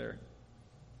three are there.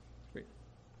 Great.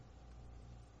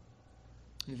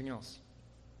 Anything else?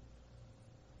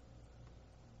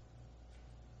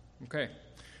 Okay.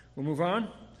 We'll move on.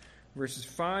 Verses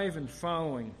 5 and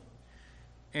following.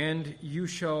 And you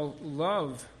shall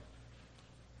love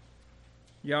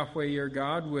Yahweh your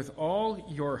God with all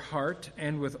your heart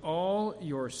and with all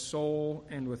your soul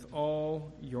and with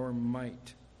all your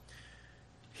might.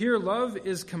 Here, love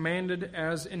is commanded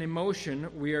as an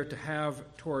emotion we are to have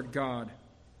toward God.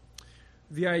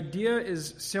 The idea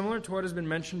is similar to what has been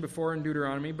mentioned before in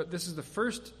Deuteronomy, but this is the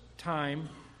first time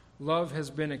love has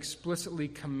been explicitly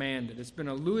commanded. It's been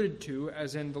alluded to,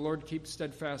 as in the Lord keeps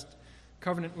steadfast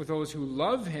covenant with those who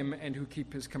love him and who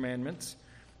keep his commandments.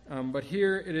 But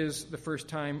here it is the first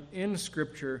time in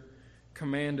Scripture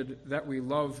commanded that we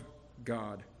love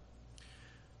God.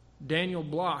 Daniel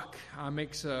Block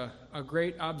makes a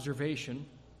great observation.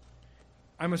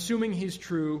 I'm assuming he's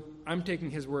true. I'm taking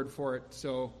his word for it.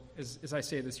 So as I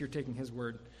say this, you're taking his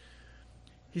word.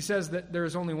 He says that there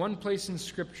is only one place in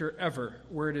Scripture ever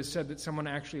where it is said that someone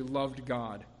actually loved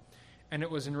God, and it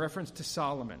was in reference to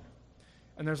Solomon.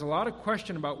 And there's a lot of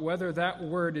question about whether that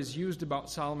word is used about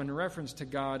Solomon in reference to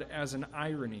God as an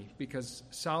irony, because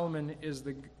Solomon is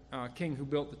the king who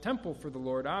built the temple for the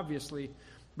Lord, obviously,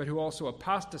 but who also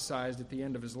apostatized at the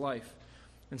end of his life.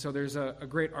 And so there's a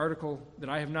great article that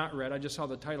I have not read. I just saw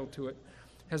the title to it.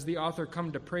 Has the author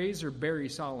come to praise or bury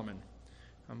Solomon?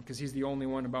 Because he's the only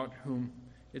one about whom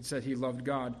it said he loved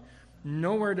God.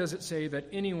 Nowhere does it say that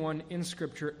anyone in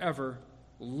Scripture ever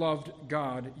loved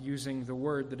God using the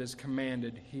word that is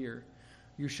commanded here.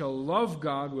 You shall love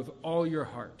God with all your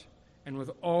heart and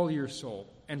with all your soul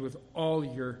and with all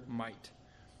your might.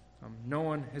 No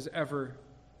one has ever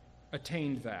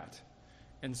attained that.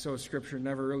 And so Scripture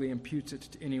never really imputes it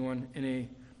to anyone in a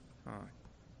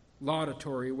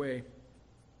laudatory way.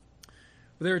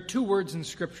 But there are two words in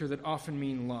Scripture that often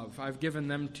mean love. I've given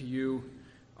them to you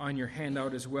on your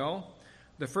handout as well.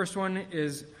 The first one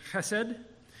is chesed.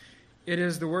 It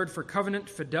is the word for covenant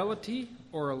fidelity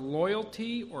or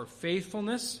loyalty or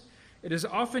faithfulness. It is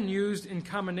often used in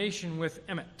combination with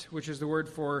emet, which is the word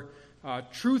for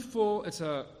truthful. It's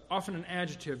often an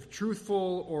adjective,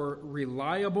 truthful or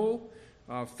reliable.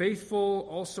 Faithful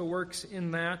also works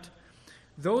in that.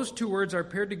 Those two words are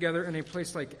paired together in a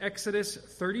place like Exodus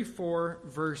 34,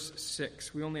 verse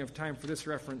 6. We only have time for this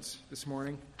reference this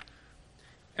morning.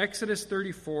 Exodus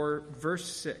 34, verse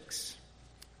 6.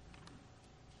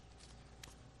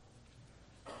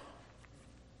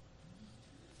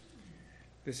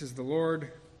 This is the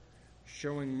Lord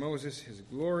showing Moses his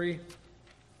glory.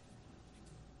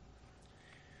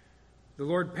 The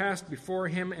Lord passed before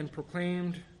him and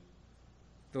proclaimed,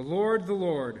 the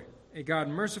Lord, a God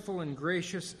merciful and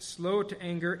gracious, slow to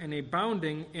anger, and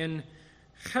abounding in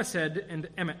chesed and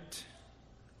emet.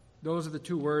 Those are the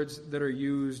two words that are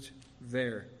used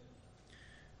there.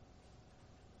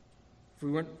 If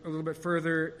we went a little bit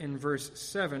further in verse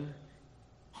 7,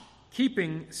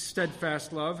 keeping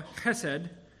steadfast love, chesed,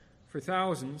 for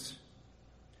thousands,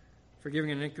 forgiving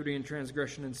iniquity and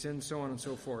transgression and sin, so on and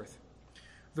so forth.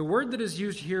 The word that is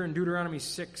used here in Deuteronomy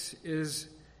 6 is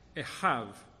ehav,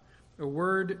 a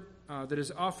word that is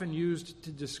often used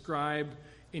to describe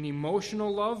an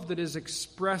emotional love that is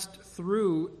expressed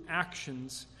through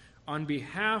actions on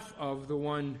behalf of the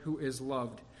one who is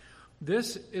loved.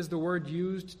 This is the word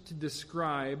used to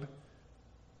describe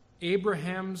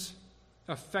Abraham's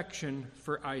affection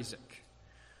for Isaac.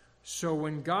 So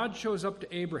when God shows up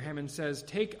to Abraham and says,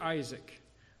 take Isaac,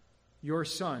 your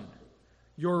son,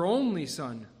 your only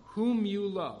son, whom you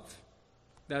love,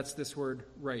 that's this word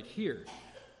right here,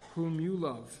 whom you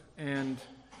love, and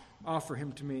offer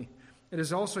him to me. It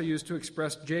is also used to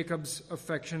express Jacob's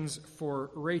affections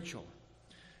for Rachel.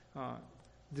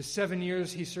 The 7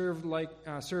 years he served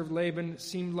Laban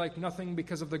seemed like nothing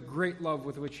because of the great love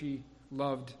with which he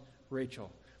loved Rachel.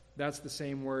 That's the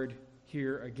same word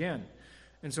here again.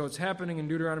 And so it's happening in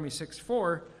Deuteronomy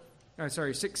 6:5,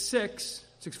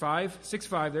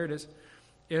 there it is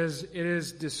it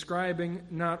is describing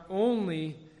not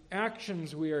only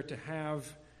actions we are to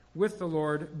have with the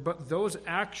Lord, but those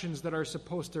actions that are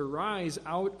supposed to rise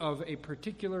out of a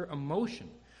particular emotion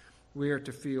we are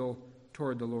to feel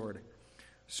toward the Lord.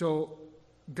 So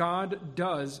God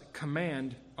does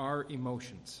command our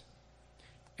emotions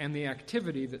and the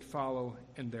activity that follow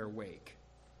in their wake.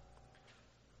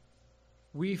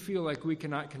 We feel like we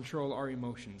cannot control our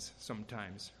emotions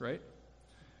sometimes, right?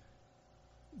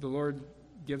 The Lord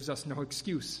gives us no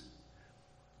excuse.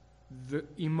 The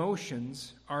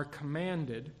emotions are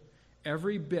commanded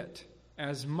every bit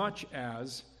as much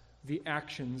as the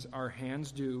actions our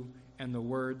hands do and the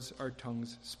words our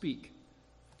tongues speak.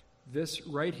 This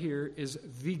right here is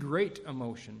the great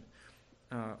emotion,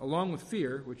 along with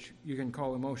fear, which you can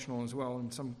call emotional as well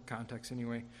in some contexts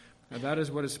anyway. That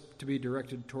is what is to be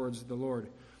directed towards the Lord.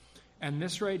 And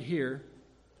this right here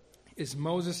is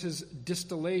Moses'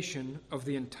 distillation of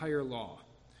the entire law.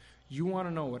 You want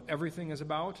to know what everything is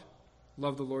about?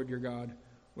 Love the Lord your God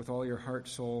with all your heart,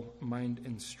 soul, mind,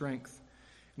 and strength.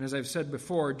 And as I've said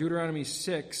before, Deuteronomy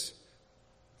 6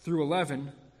 through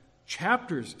 11,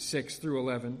 chapters 6 through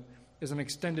 11, is an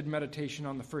extended meditation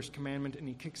on the first commandment, and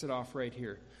he kicks it off right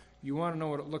here. You want to know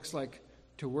what it looks like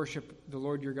to worship the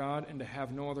Lord your God and to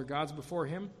have no other gods before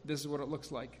him? This is what it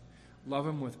looks like. Love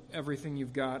him with everything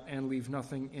you've got and leave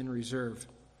nothing in reserve.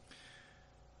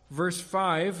 Verse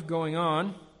 5, going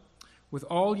on, with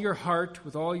all your heart,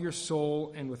 with all your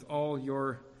soul, and with all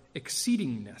your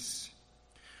exceedingness.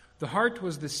 The heart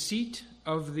was the seat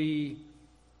of the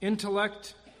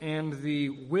intellect and the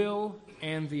will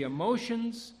and the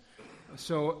emotions,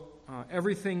 so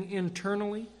everything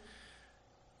internally.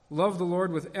 Love the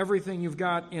Lord with everything you've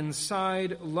got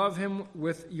inside. Love him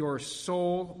with your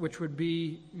soul, which would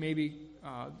be maybe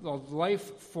the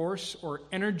life force or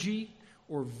energy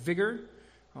or vigor.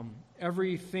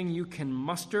 Everything you can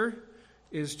muster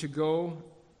is to go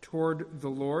toward the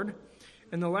Lord.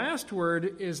 And the last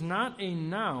word is not a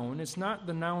noun. It's not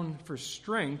the noun for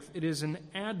strength. It is an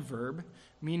adverb,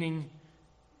 meaning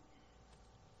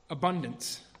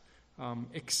abundance.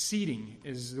 Exceeding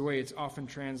is the way it's often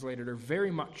translated, or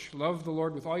very much. Love the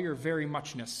Lord with all your very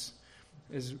muchness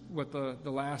is what the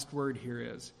last word here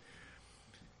is.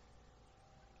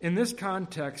 In this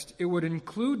context, it would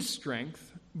include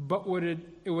strength, but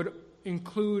it would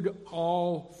include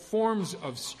all forms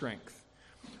of strength.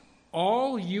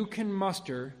 All you can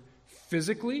muster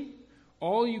physically,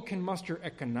 all you can muster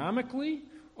economically,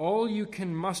 all you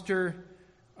can muster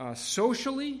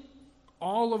socially,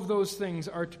 all of those things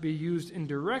are to be used and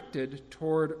directed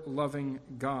toward loving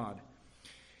God.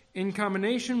 In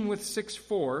combination with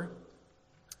 6:4,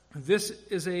 this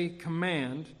is a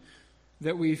command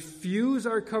that we fuse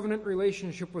our covenant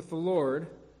relationship with the Lord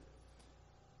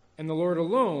and the Lord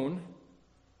alone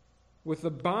with the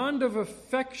bond of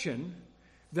affection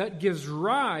that gives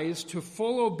rise to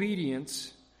full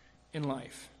obedience in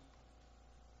life.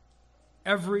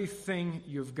 Everything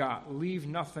you've got, leave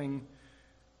nothing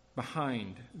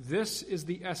behind. This is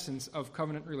the essence of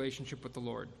covenant relationship with the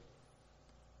Lord.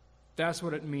 That's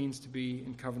what it means to be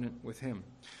in covenant with him.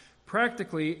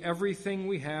 Practically, everything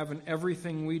we have and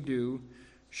everything we do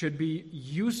should be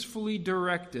usefully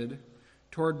directed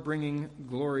toward bringing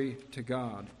glory to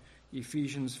God.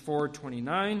 Ephesians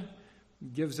 4:29,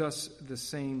 gives us the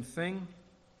same thing.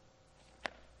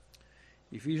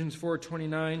 Ephesians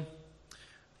 4:29.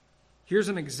 Here's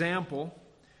an example.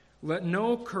 Let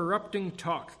no corrupting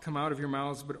talk come out of your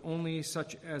mouths, but only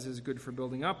such as is good for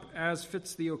building up, as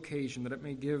fits the occasion, that it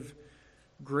may give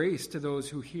grace to those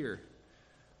who hear.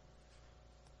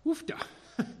 Woofda.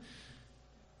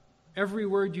 Every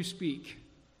word you speak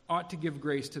ought to give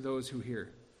grace to those who hear.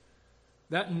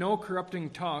 That no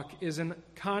corrupting talk is in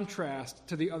contrast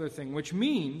to the other thing, which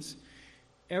means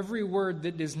every word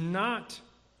that is not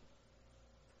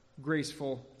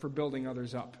graceful for building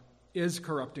others up is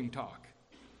corrupting talk.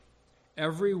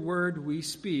 Every word we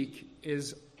speak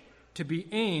is to be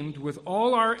aimed with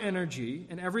all our energy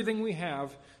and everything we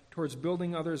have towards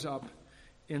building others up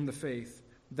in the faith.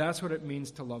 That's what it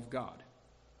means to love God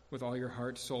with all your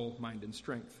heart, soul, mind, and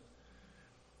strength.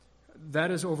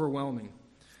 That is overwhelming.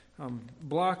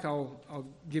 Block, I'll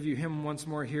give you him once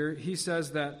more here. He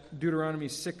says that Deuteronomy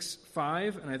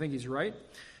 6:5, and I think he's right,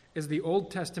 is the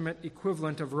Old Testament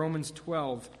equivalent of Romans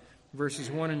 12,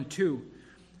 verses 1 and 2.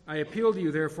 I appeal to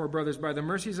you, therefore, brothers, by the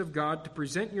mercies of God, to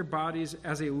present your bodies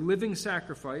as a living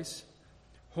sacrifice,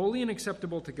 holy and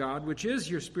acceptable to God, which is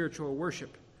your spiritual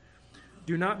worship.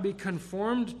 Do not be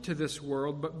conformed to this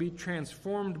world, but be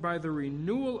transformed by the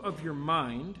renewal of your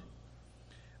mind,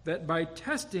 that by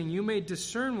testing you may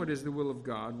discern what is the will of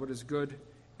God, what is good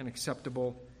and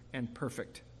acceptable and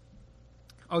perfect.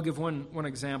 I'll give one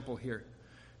example here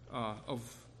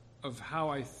of how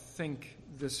I think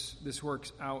this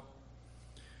works out.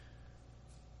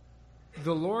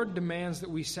 The Lord demands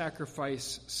that we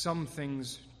sacrifice some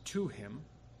things to Him,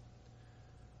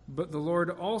 but the Lord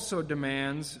also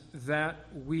demands that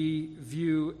we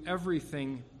view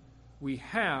everything we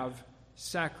have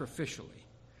sacrificially.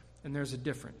 And there's a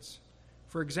difference.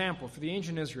 For example, for the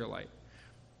ancient Israelite,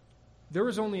 there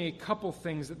was only a couple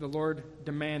things that the Lord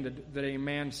demanded that a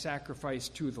man sacrifice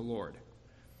to the Lord.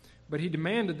 But He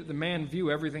demanded that the man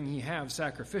view everything he have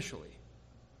sacrificially.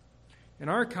 In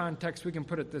our context, we can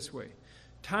put it this way.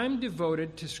 Time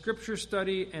devoted to Scripture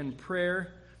study and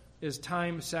prayer is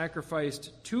time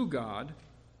sacrificed to God,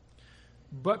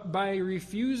 but by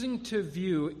refusing to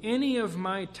view any of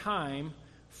my time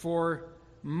for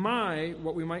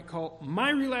what we might call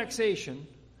my relaxation,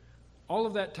 all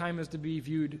of that time is to be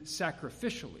viewed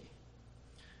sacrificially.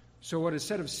 So what is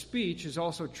said of speech is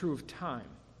also true of time.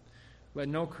 Let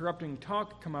no corrupting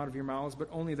talk come out of your mouths, but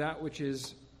only that which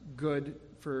is good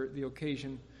for the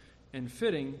occasion and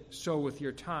fitting, so with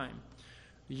your time.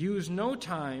 Use no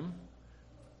time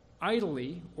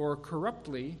idly or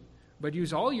corruptly, but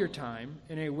use all your time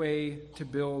in a way to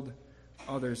build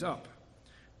others up.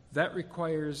 That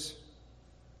requires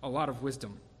a lot of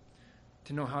wisdom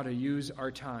to know how to use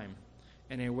our time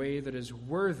in a way that is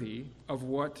worthy of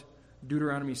what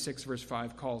Deuteronomy 6 verse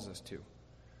 5 calls us to.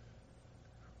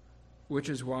 Which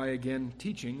is why, again,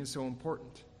 teaching is so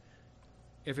important.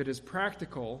 If it is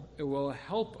practical, it will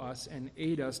help us and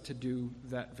aid us to do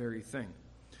that very thing.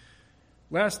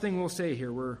 Last thing we'll say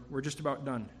here, we're just about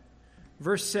done.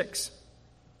 Verse 6,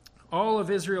 all of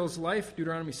Israel's life,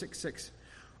 Deuteronomy 6:6,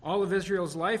 all of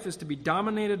Israel's life is to be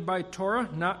dominated by Torah,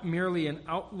 not merely in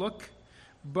outlook,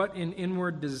 but in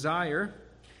inward desire.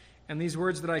 And these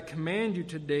words that I command you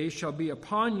today shall be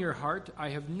upon your heart. I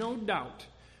have no doubt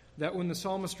that when the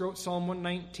psalmist wrote Psalm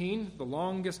 119, the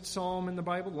longest psalm in the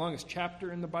Bible, the longest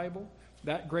chapter in the Bible,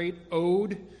 that great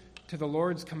ode to the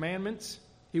Lord's commandments,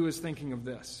 he was thinking of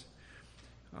this.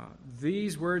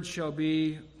 These words shall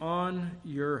be on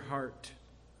your heart.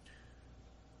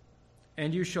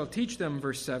 And you shall teach them,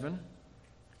 verse 7,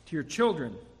 to your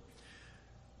children.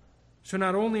 So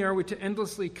not only are we to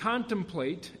endlessly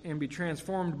contemplate and be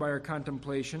transformed by our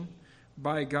contemplation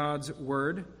by God's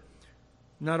word,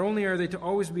 not only are they to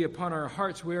always be upon our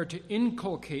hearts, we are to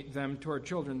inculcate them to our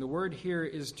children. The word here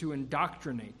is to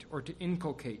indoctrinate or to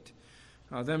inculcate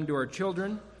them to our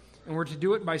children. And we're to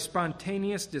do it by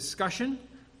spontaneous discussion.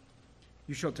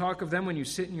 You shall talk of them when you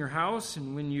sit in your house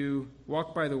and when you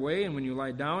walk by the way and when you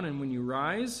lie down and when you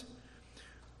rise.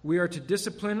 We are to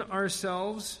discipline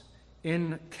ourselves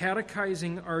in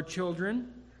catechizing our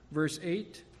children. Verse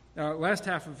 8, last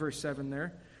half of verse 7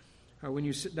 there. When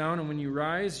you sit down and when you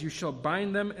rise, you shall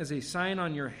bind them as a sign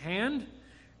on your hand,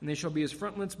 and they shall be as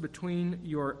frontlets between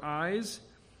your eyes.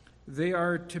 They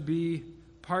are to be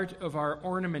part of our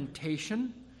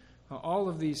ornamentation, all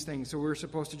of these things. So we're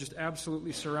supposed to just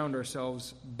absolutely surround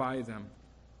ourselves by them.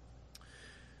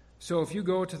 So if you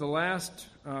go to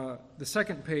the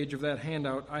second page of that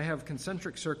handout, I have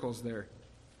concentric circles there.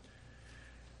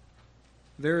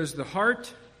 There's the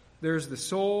heart, there's the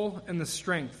soul, and the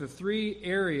strength, the three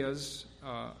areas,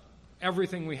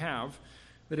 everything we have,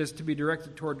 that is to be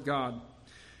directed toward God.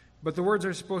 But the words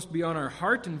are supposed to be on our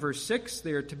heart in verse 6.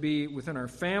 They are to be within our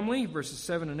family, verses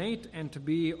 7 and 8, and to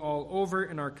be all over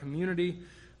in our community,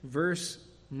 verse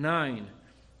 9.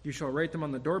 You shall write them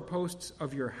on the doorposts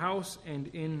of your house and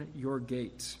in your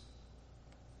gates.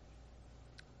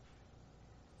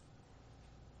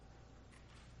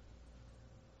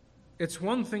 It's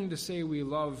one thing to say we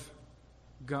love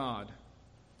God.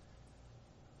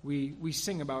 We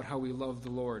sing about how we love the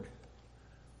Lord.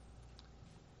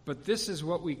 But this is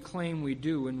what we claim we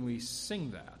do when we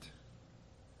sing that.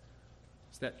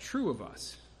 Is that true of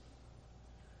us?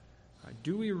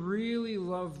 Do we really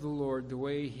love the Lord the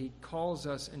way He calls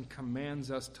us and commands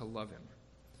us to love Him?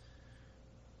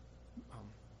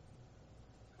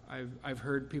 I've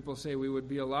heard people say we would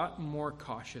be a lot more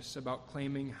cautious about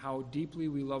claiming how deeply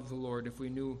we love the Lord if we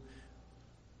knew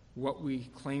what we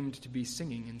claimed to be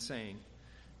singing and saying.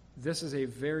 This is a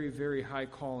very, very high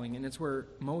calling, and it's where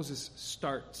Moses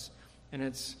starts, and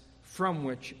it's from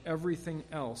which everything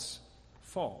else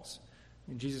falls.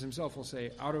 And Jesus himself will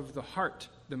say, out of the heart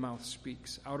the mouth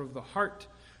speaks. Out of the heart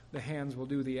the hands will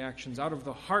do the actions. Out of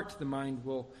the heart the mind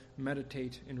will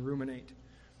meditate and ruminate.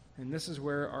 And this is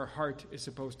where our heart is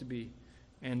supposed to be,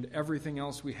 and everything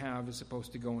else we have is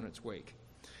supposed to go in its wake.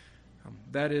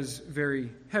 That is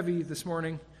very heavy this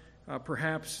morning,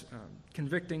 perhaps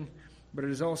convicting, but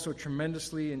it is also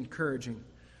tremendously encouraging.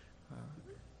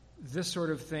 This sort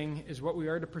of thing is what we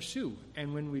are to pursue,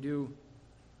 and when we do,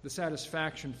 the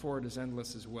satisfaction for it is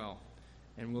endless as well,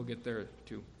 and we'll get there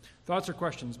too. Thoughts or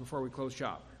questions before we close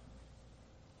shop?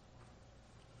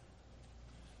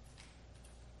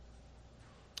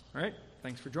 All right,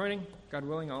 thanks for joining. God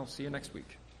willing, I'll see you next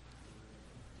week.